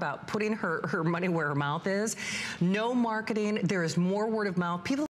talk about putting her money where her mouth is, no marketing, there is more word of mouth. People